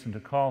good reason to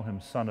call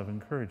him son of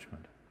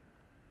encouragement.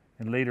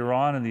 And later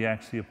on in the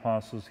Acts of the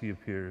Apostles, he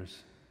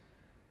appears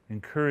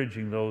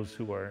encouraging those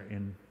who are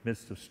in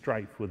midst of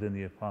strife within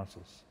the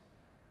apostles.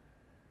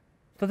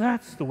 So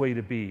that's the way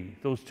to be.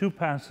 Those two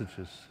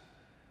passages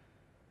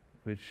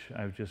which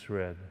I've just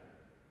read,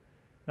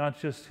 not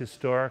just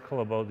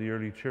historical about the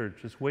early church,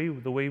 it's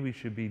the way we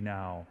should be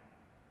now.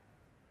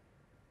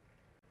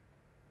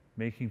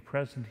 Making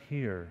present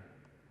here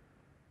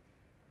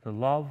the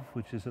love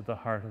which is at the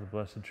heart of the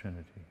Blessed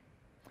Trinity.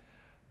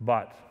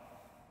 But,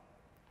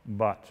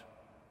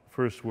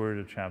 first word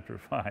of chapter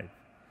 5.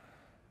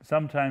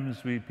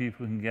 Sometimes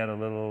people can get a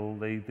little,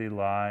 they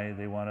lie,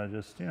 they want to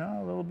just,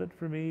 a little bit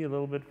for me, a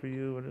little bit for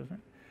you. What is it?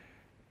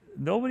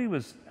 Nobody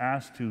was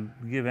asked to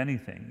give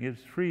anything.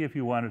 It's free if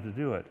you wanted to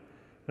do it.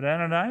 But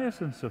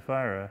Ananias and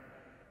Sapphira,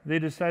 they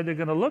decide they're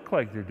going to look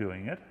like they're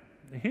doing it.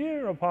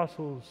 Here,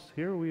 apostles,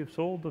 here we have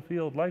sold the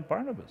field like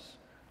Barnabas.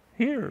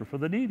 Here, for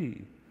the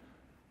needy.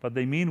 But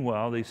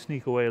meanwhile, they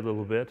sneak away a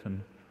little bit,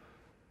 and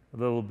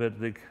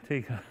they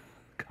take a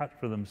cut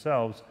for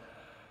themselves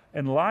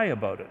and lie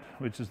about it,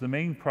 which is the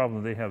main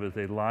problem they have, is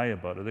they lie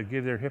about it.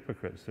 They're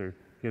hypocrites. They're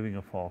giving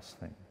a false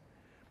thing.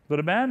 But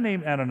a man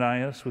named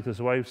Ananias, with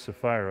his wife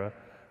Sapphira,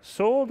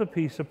 sold a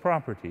piece of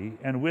property,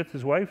 and with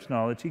his wife's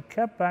knowledge, he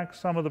kept back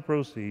some of the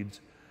proceeds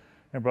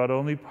and brought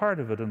only part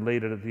of it and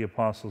laid it at the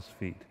apostles'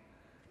 feet.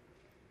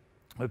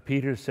 But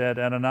Peter said,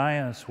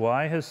 Ananias,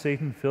 why has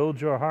Satan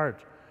filled your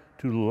heart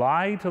to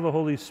lie to the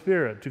Holy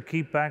Spirit, to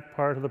keep back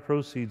part of the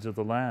proceeds of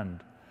the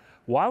land?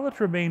 While it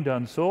remained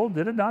unsold,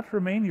 did it not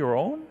remain your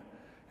own?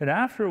 And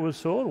after it was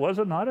sold, was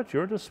it not at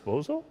your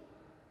disposal?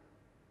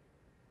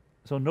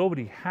 So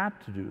nobody had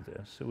to do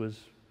this. It was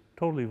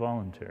totally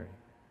voluntary.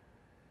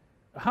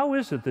 How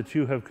is it that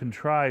you have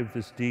contrived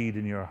this deed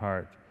in your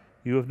heart?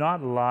 You have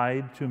not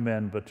lied to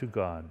men, but to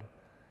God.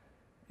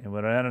 And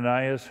when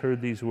Ananias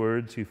heard these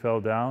words, he fell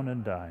down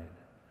and died.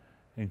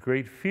 And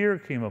great fear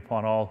came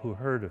upon all who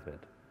heard of it.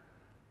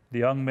 The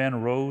young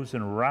men rose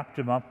and wrapped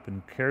him up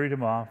and carried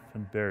him off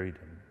and buried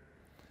him.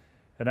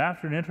 And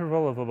after an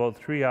interval of about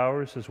 3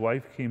 hours, his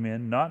wife came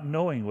in, not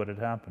knowing what had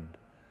happened.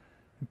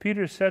 And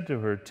Peter said to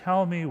her,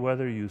 tell me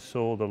whether you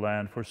sold the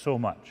land for so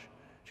much.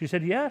 She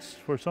said, yes,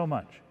 for so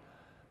much.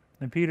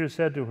 And Peter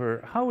said to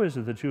her, how is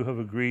it that you have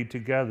agreed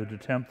together to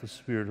tempt the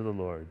Spirit of the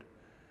Lord?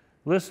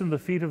 Listen, the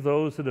feet of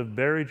those that have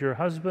buried your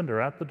husband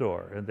are at the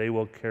door, and they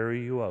will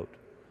carry you out.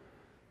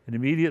 And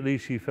immediately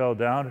she fell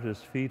down at his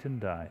feet and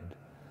died.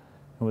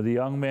 And when the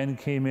young men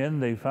came in,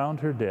 they found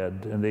her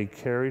dead, and they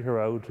carried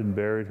her out and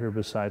buried her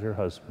beside her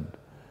husband.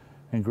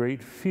 And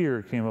great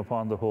fear came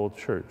upon the whole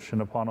church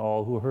and upon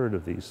all who heard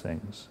of these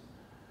things.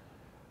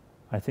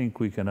 I think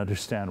we can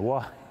understand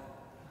why.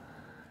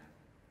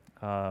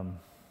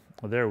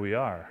 There we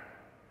are.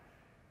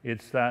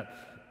 It's that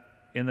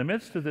in the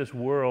midst of this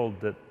world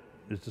that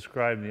is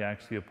described in the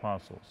Acts of the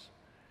Apostles,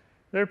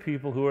 There are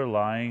people who are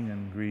lying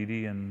and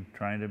greedy and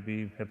trying to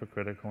be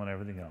hypocritical and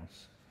everything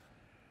else.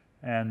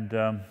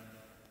 And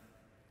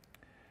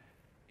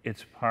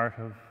it's part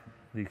of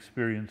the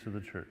experience of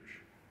the church.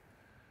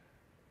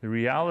 The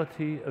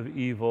reality of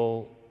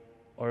evil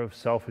or of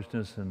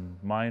selfishness in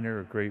minor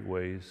or great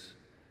ways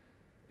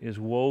is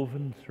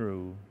woven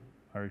through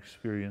our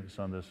experience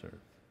on this earth.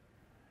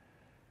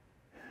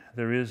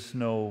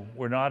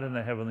 We're not in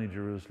the heavenly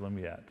Jerusalem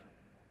yet.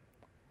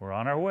 We're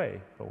on our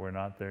way, but we're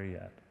not there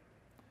yet.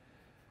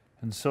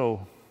 And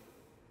so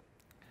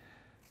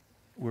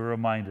we're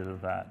reminded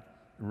of that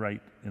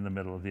right in the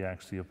middle of the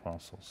Acts of the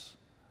Apostles.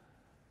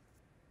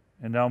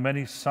 And now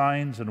many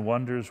signs and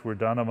wonders were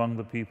done among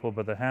the people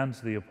by the hands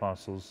of the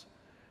apostles.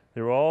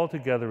 They were all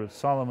together at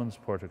Solomon's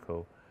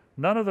portico.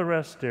 None of the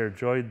rest dared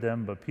join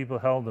them, but people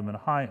held them in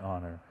high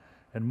honor.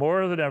 And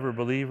more than ever,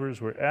 believers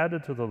were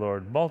added to the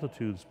Lord,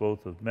 multitudes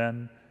both of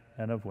men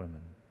and of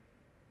women.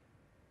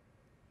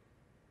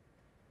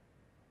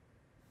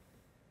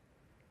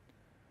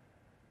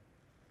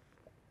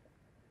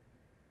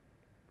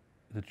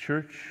 The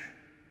church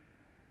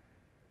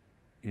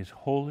is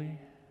holy,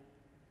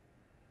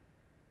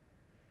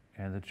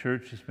 and the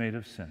church is made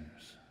of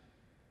sinners.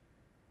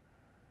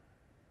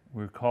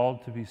 We're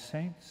called to be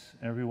saints,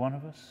 every one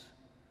of us.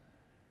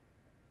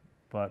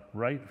 But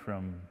right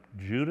from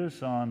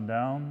Judas on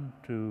down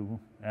to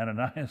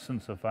Ananias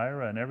and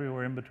Sapphira and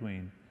everywhere in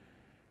between,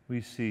 we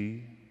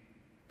see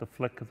the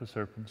flick of the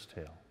serpent's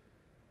tail.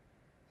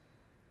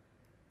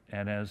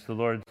 And as the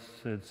Lord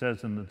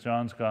says in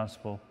John's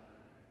Gospel,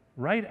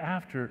 right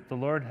after the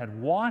Lord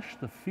had washed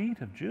the feet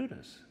of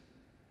Judas,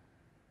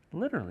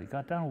 literally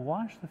got down and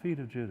washed the feet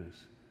of Judas,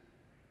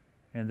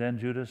 and then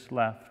Judas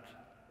left,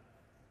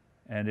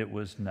 and it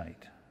was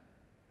night.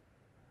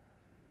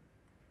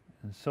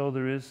 And so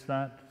there is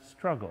that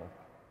struggle.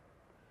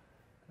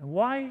 And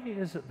why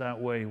is it that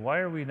way? Why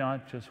are we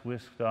not just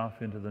whisked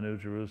off into the New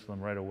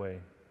Jerusalem right away?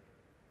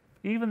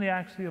 Even the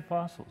Acts of the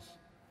Apostles,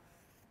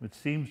 which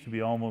seems to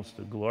be almost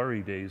the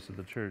glory days of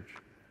the church.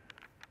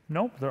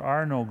 Nope, there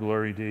are no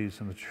glory days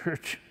in the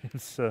church.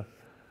 It's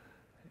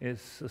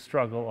a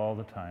struggle all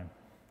the time.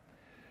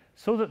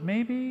 So that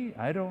maybe,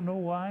 I don't know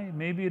why,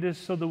 maybe it is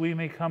so that we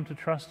may come to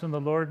trust in the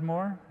Lord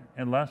more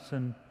and less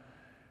in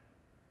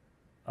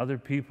other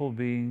people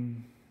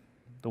being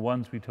the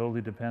ones we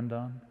totally depend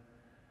on.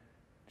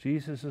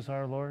 Jesus is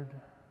our Lord,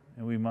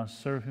 and we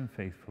must serve him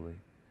faithfully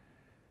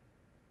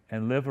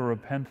and live a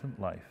repentant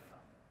life.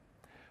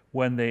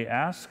 When they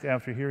ask,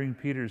 after hearing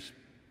Peter's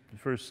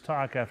first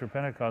talk after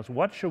Pentecost,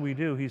 what shall we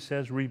do? He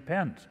says,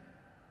 repent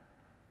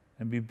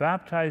and be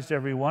baptized,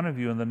 every one of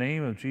you, in the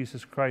name of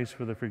Jesus Christ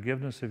for the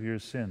forgiveness of your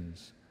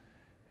sins,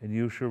 and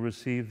you shall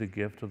receive the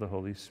gift of the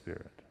Holy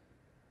Spirit.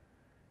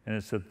 And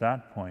it's at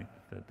that point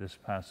that this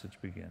passage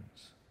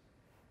begins.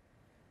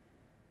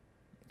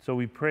 So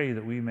we pray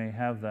that we may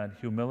have that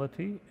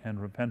humility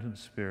and repentant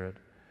spirit,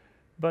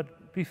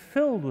 but be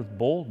filled with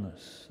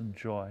boldness and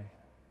joy.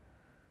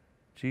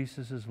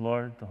 Jesus is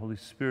Lord, the Holy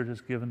Spirit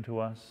is given to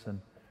us, and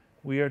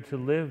we are to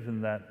live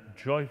in that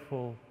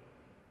joyful,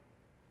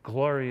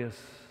 glorious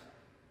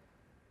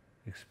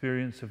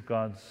experience of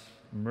God's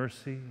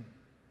mercy,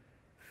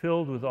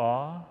 filled with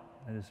awe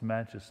at his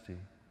majesty,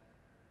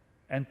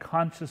 and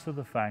conscious of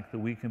the fact that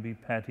we can be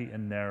petty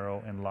and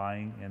narrow and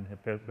lying and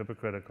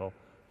hypocritical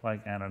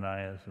like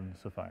Ananias and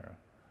Sapphira.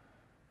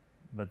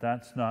 But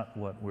that's not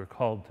what we're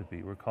called to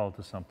be. We're called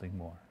to something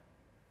more.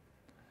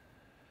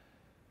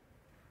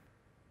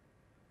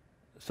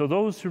 So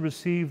those who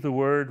received the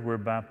word were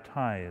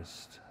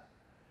baptized,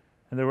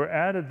 and there were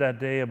added that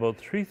day about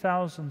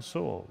 3,000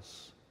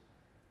 souls,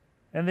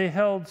 and they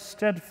held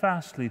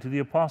steadfastly to the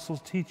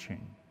apostles'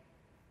 teaching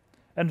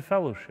and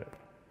fellowship,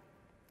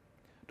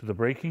 to the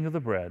breaking of the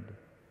bread,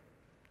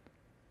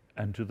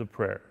 and to the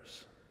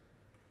prayers.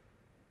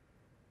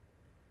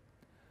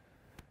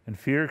 And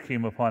fear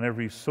came upon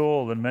every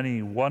soul, and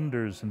many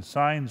wonders and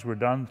signs were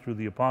done through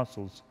the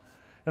apostles.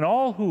 And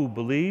all who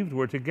believed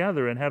were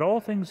together and had all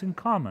things in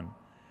common.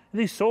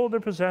 And they sold their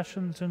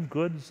possessions and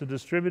goods and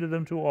distributed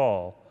them to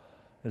all,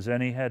 as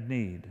any had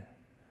need.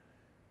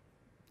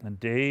 And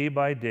day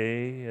by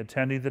day,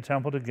 attending the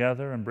temple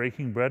together and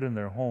breaking bread in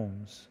their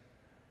homes,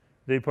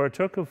 they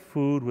partook of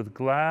food with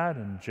glad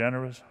and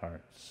generous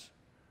hearts,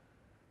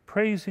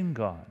 praising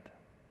God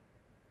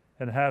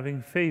and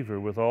having favor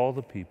with all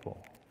the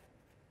people.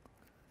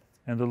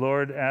 And the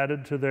Lord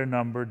added to their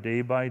number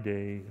day by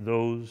day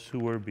those who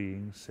were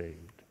being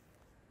saved.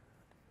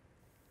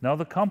 Now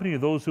the company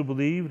of those who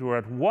believed were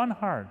at one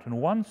heart and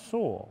one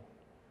soul,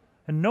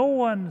 and no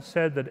one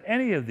said that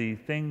any of the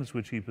things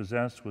which he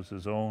possessed was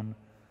his own,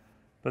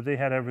 but they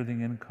had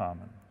everything in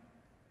common.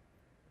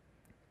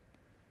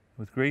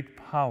 With great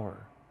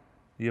power,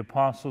 the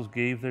apostles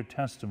gave their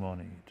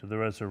testimony to the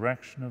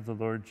resurrection of the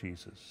Lord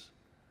Jesus,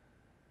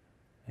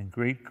 and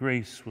great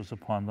grace was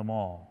upon them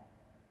all.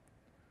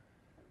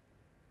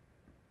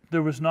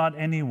 There was not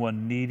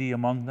anyone needy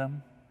among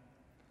them,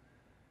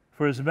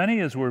 for as many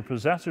as were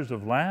possessors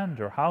of land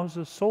or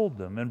houses sold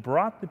them and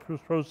brought the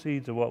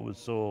proceeds of what was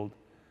sold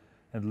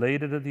and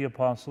laid it at the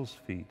apostles'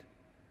 feet,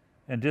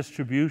 and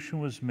distribution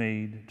was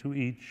made to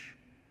each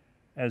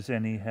as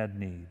any had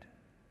need.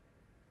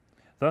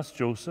 Thus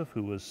Joseph,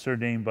 who was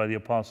surnamed by the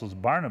apostles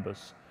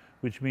Barnabas,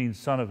 which means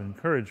son of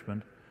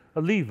encouragement,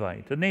 a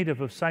Levite, a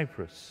native of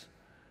Cyprus,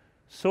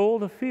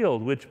 sold a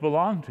field which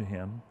belonged to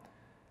him,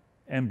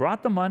 and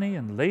brought the money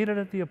and laid it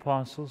at the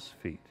apostles'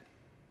 feet.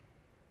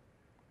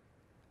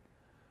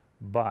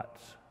 But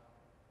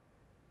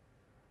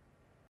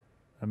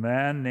a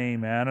man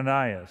named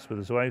Ananias, with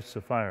his wife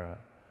Sapphira,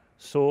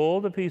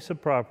 sold a piece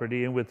of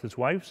property, and with his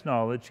wife's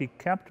knowledge he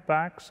kept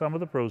back some of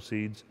the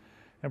proceeds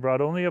and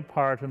brought only a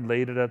part and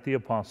laid it at the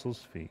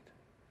apostles' feet.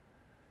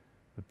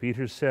 But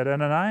Peter said,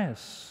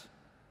 Ananias,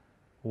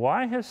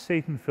 why has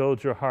Satan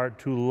filled your heart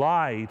to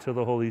lie to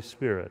the Holy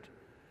Spirit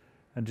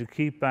and to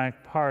keep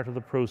back part of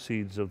the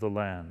proceeds of the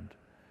land?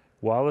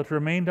 While it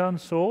remained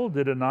unsold,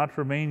 did it not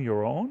remain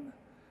your own?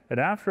 And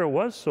after it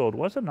was sold,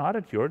 was it not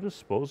at your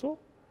disposal?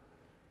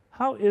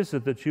 How is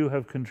it that you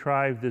have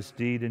contrived this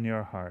deed in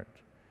your heart?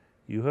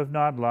 You have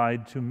not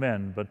lied to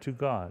men, but to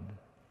God.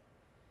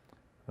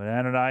 When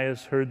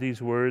Ananias heard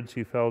these words,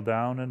 he fell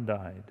down and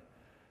died,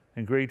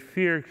 and great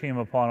fear came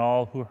upon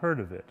all who heard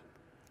of it.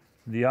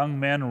 The young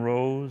men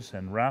rose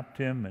and wrapped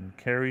him and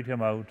carried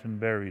him out and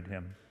buried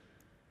him.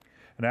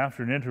 And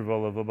after an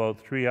interval of about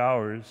 3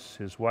 hours,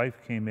 his wife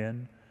came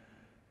in,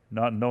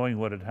 not knowing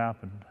what had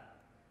happened.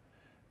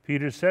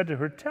 Peter said to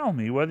her, tell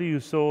me whether you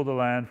sold the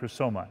land for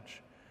so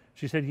much.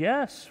 She said,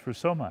 yes, for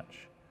so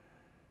much.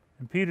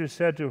 And Peter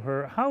said to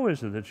her, how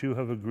is it that you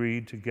have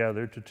agreed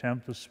together to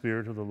tempt the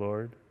Spirit of the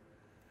Lord?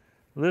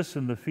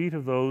 Listen, the feet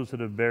of those that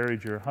have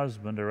buried your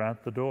husband are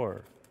at the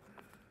door,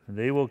 and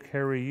they will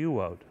carry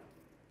you out.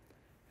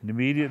 And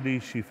immediately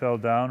she fell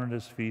down at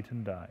his feet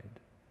and died.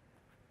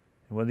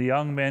 And when the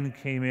young men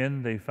came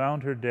in, they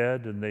found her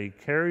dead, and they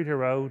carried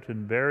her out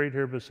and buried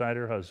her beside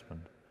her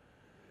husband.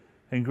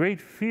 And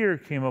great fear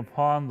came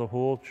upon the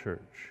whole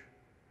church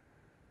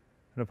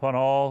and upon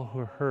all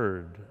who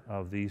heard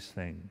of these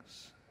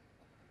things.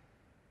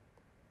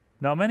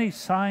 Now many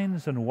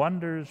signs and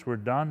wonders were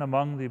done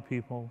among the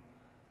people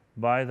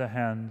by the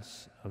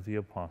hands of the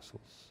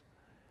apostles.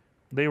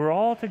 They were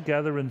all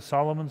together in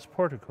Solomon's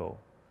portico.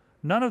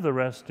 None of the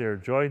rest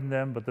dared join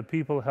them, but the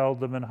people held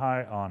them in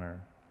high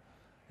honor.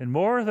 And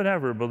more than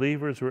ever,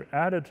 believers were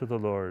added to the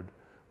Lord,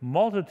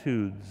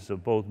 multitudes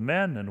of both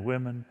men and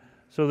women,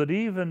 so that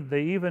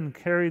they even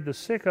carried the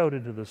sick out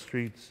into the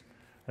streets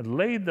and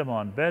laid them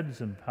on beds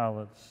and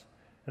pallets.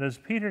 And as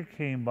Peter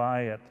came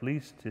by, at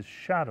least his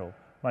shadow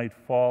might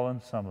fall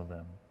on some of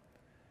them.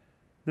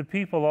 The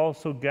people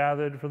also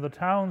gathered from the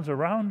towns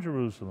around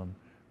Jerusalem,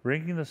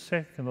 bringing the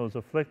sick and those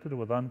afflicted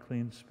with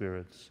unclean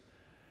spirits,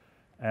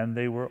 and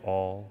they were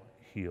all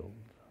healed.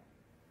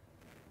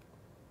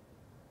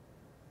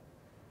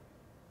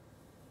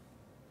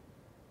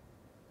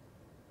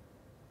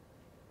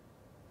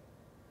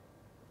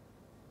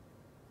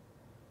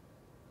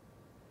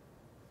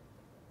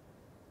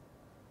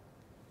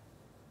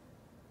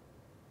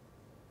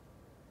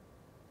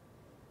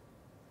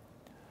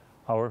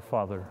 Our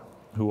Father,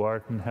 who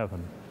art in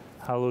heaven,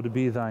 hallowed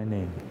be thy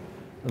name.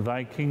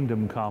 Thy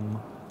kingdom come,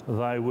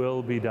 thy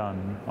will be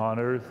done, on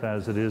earth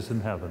as it is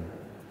in heaven.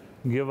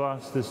 Give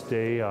us this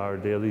day our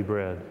daily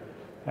bread,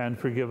 and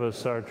forgive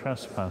us our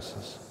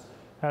trespasses,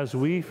 as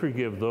we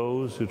forgive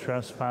those who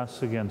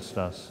trespass against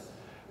us.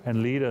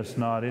 And lead us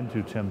not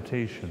into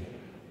temptation,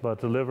 but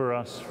deliver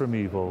us from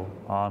evil.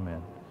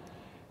 Amen.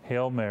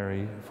 Hail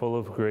Mary, full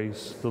of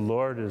grace, the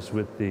Lord is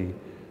with thee.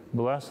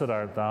 Blessed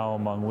art thou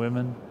among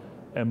women,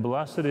 and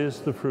blessed is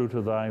the fruit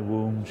of thy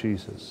womb,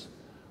 Jesus.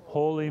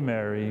 Holy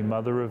Mary,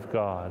 Mother of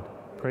God,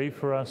 pray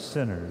for us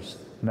sinners,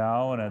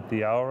 now and at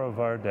the hour of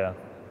our death.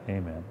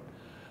 Amen.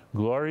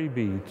 Glory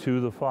be to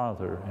the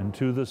Father, and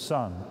to the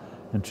Son,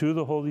 and to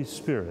the Holy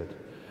Spirit,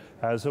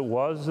 as it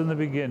was in the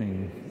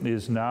beginning,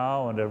 is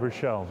now, and ever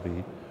shall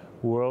be,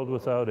 world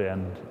without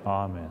end.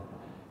 Amen.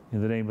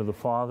 In the name of the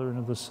Father, and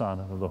of the Son,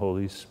 and of the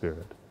Holy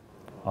Spirit.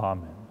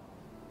 Amen.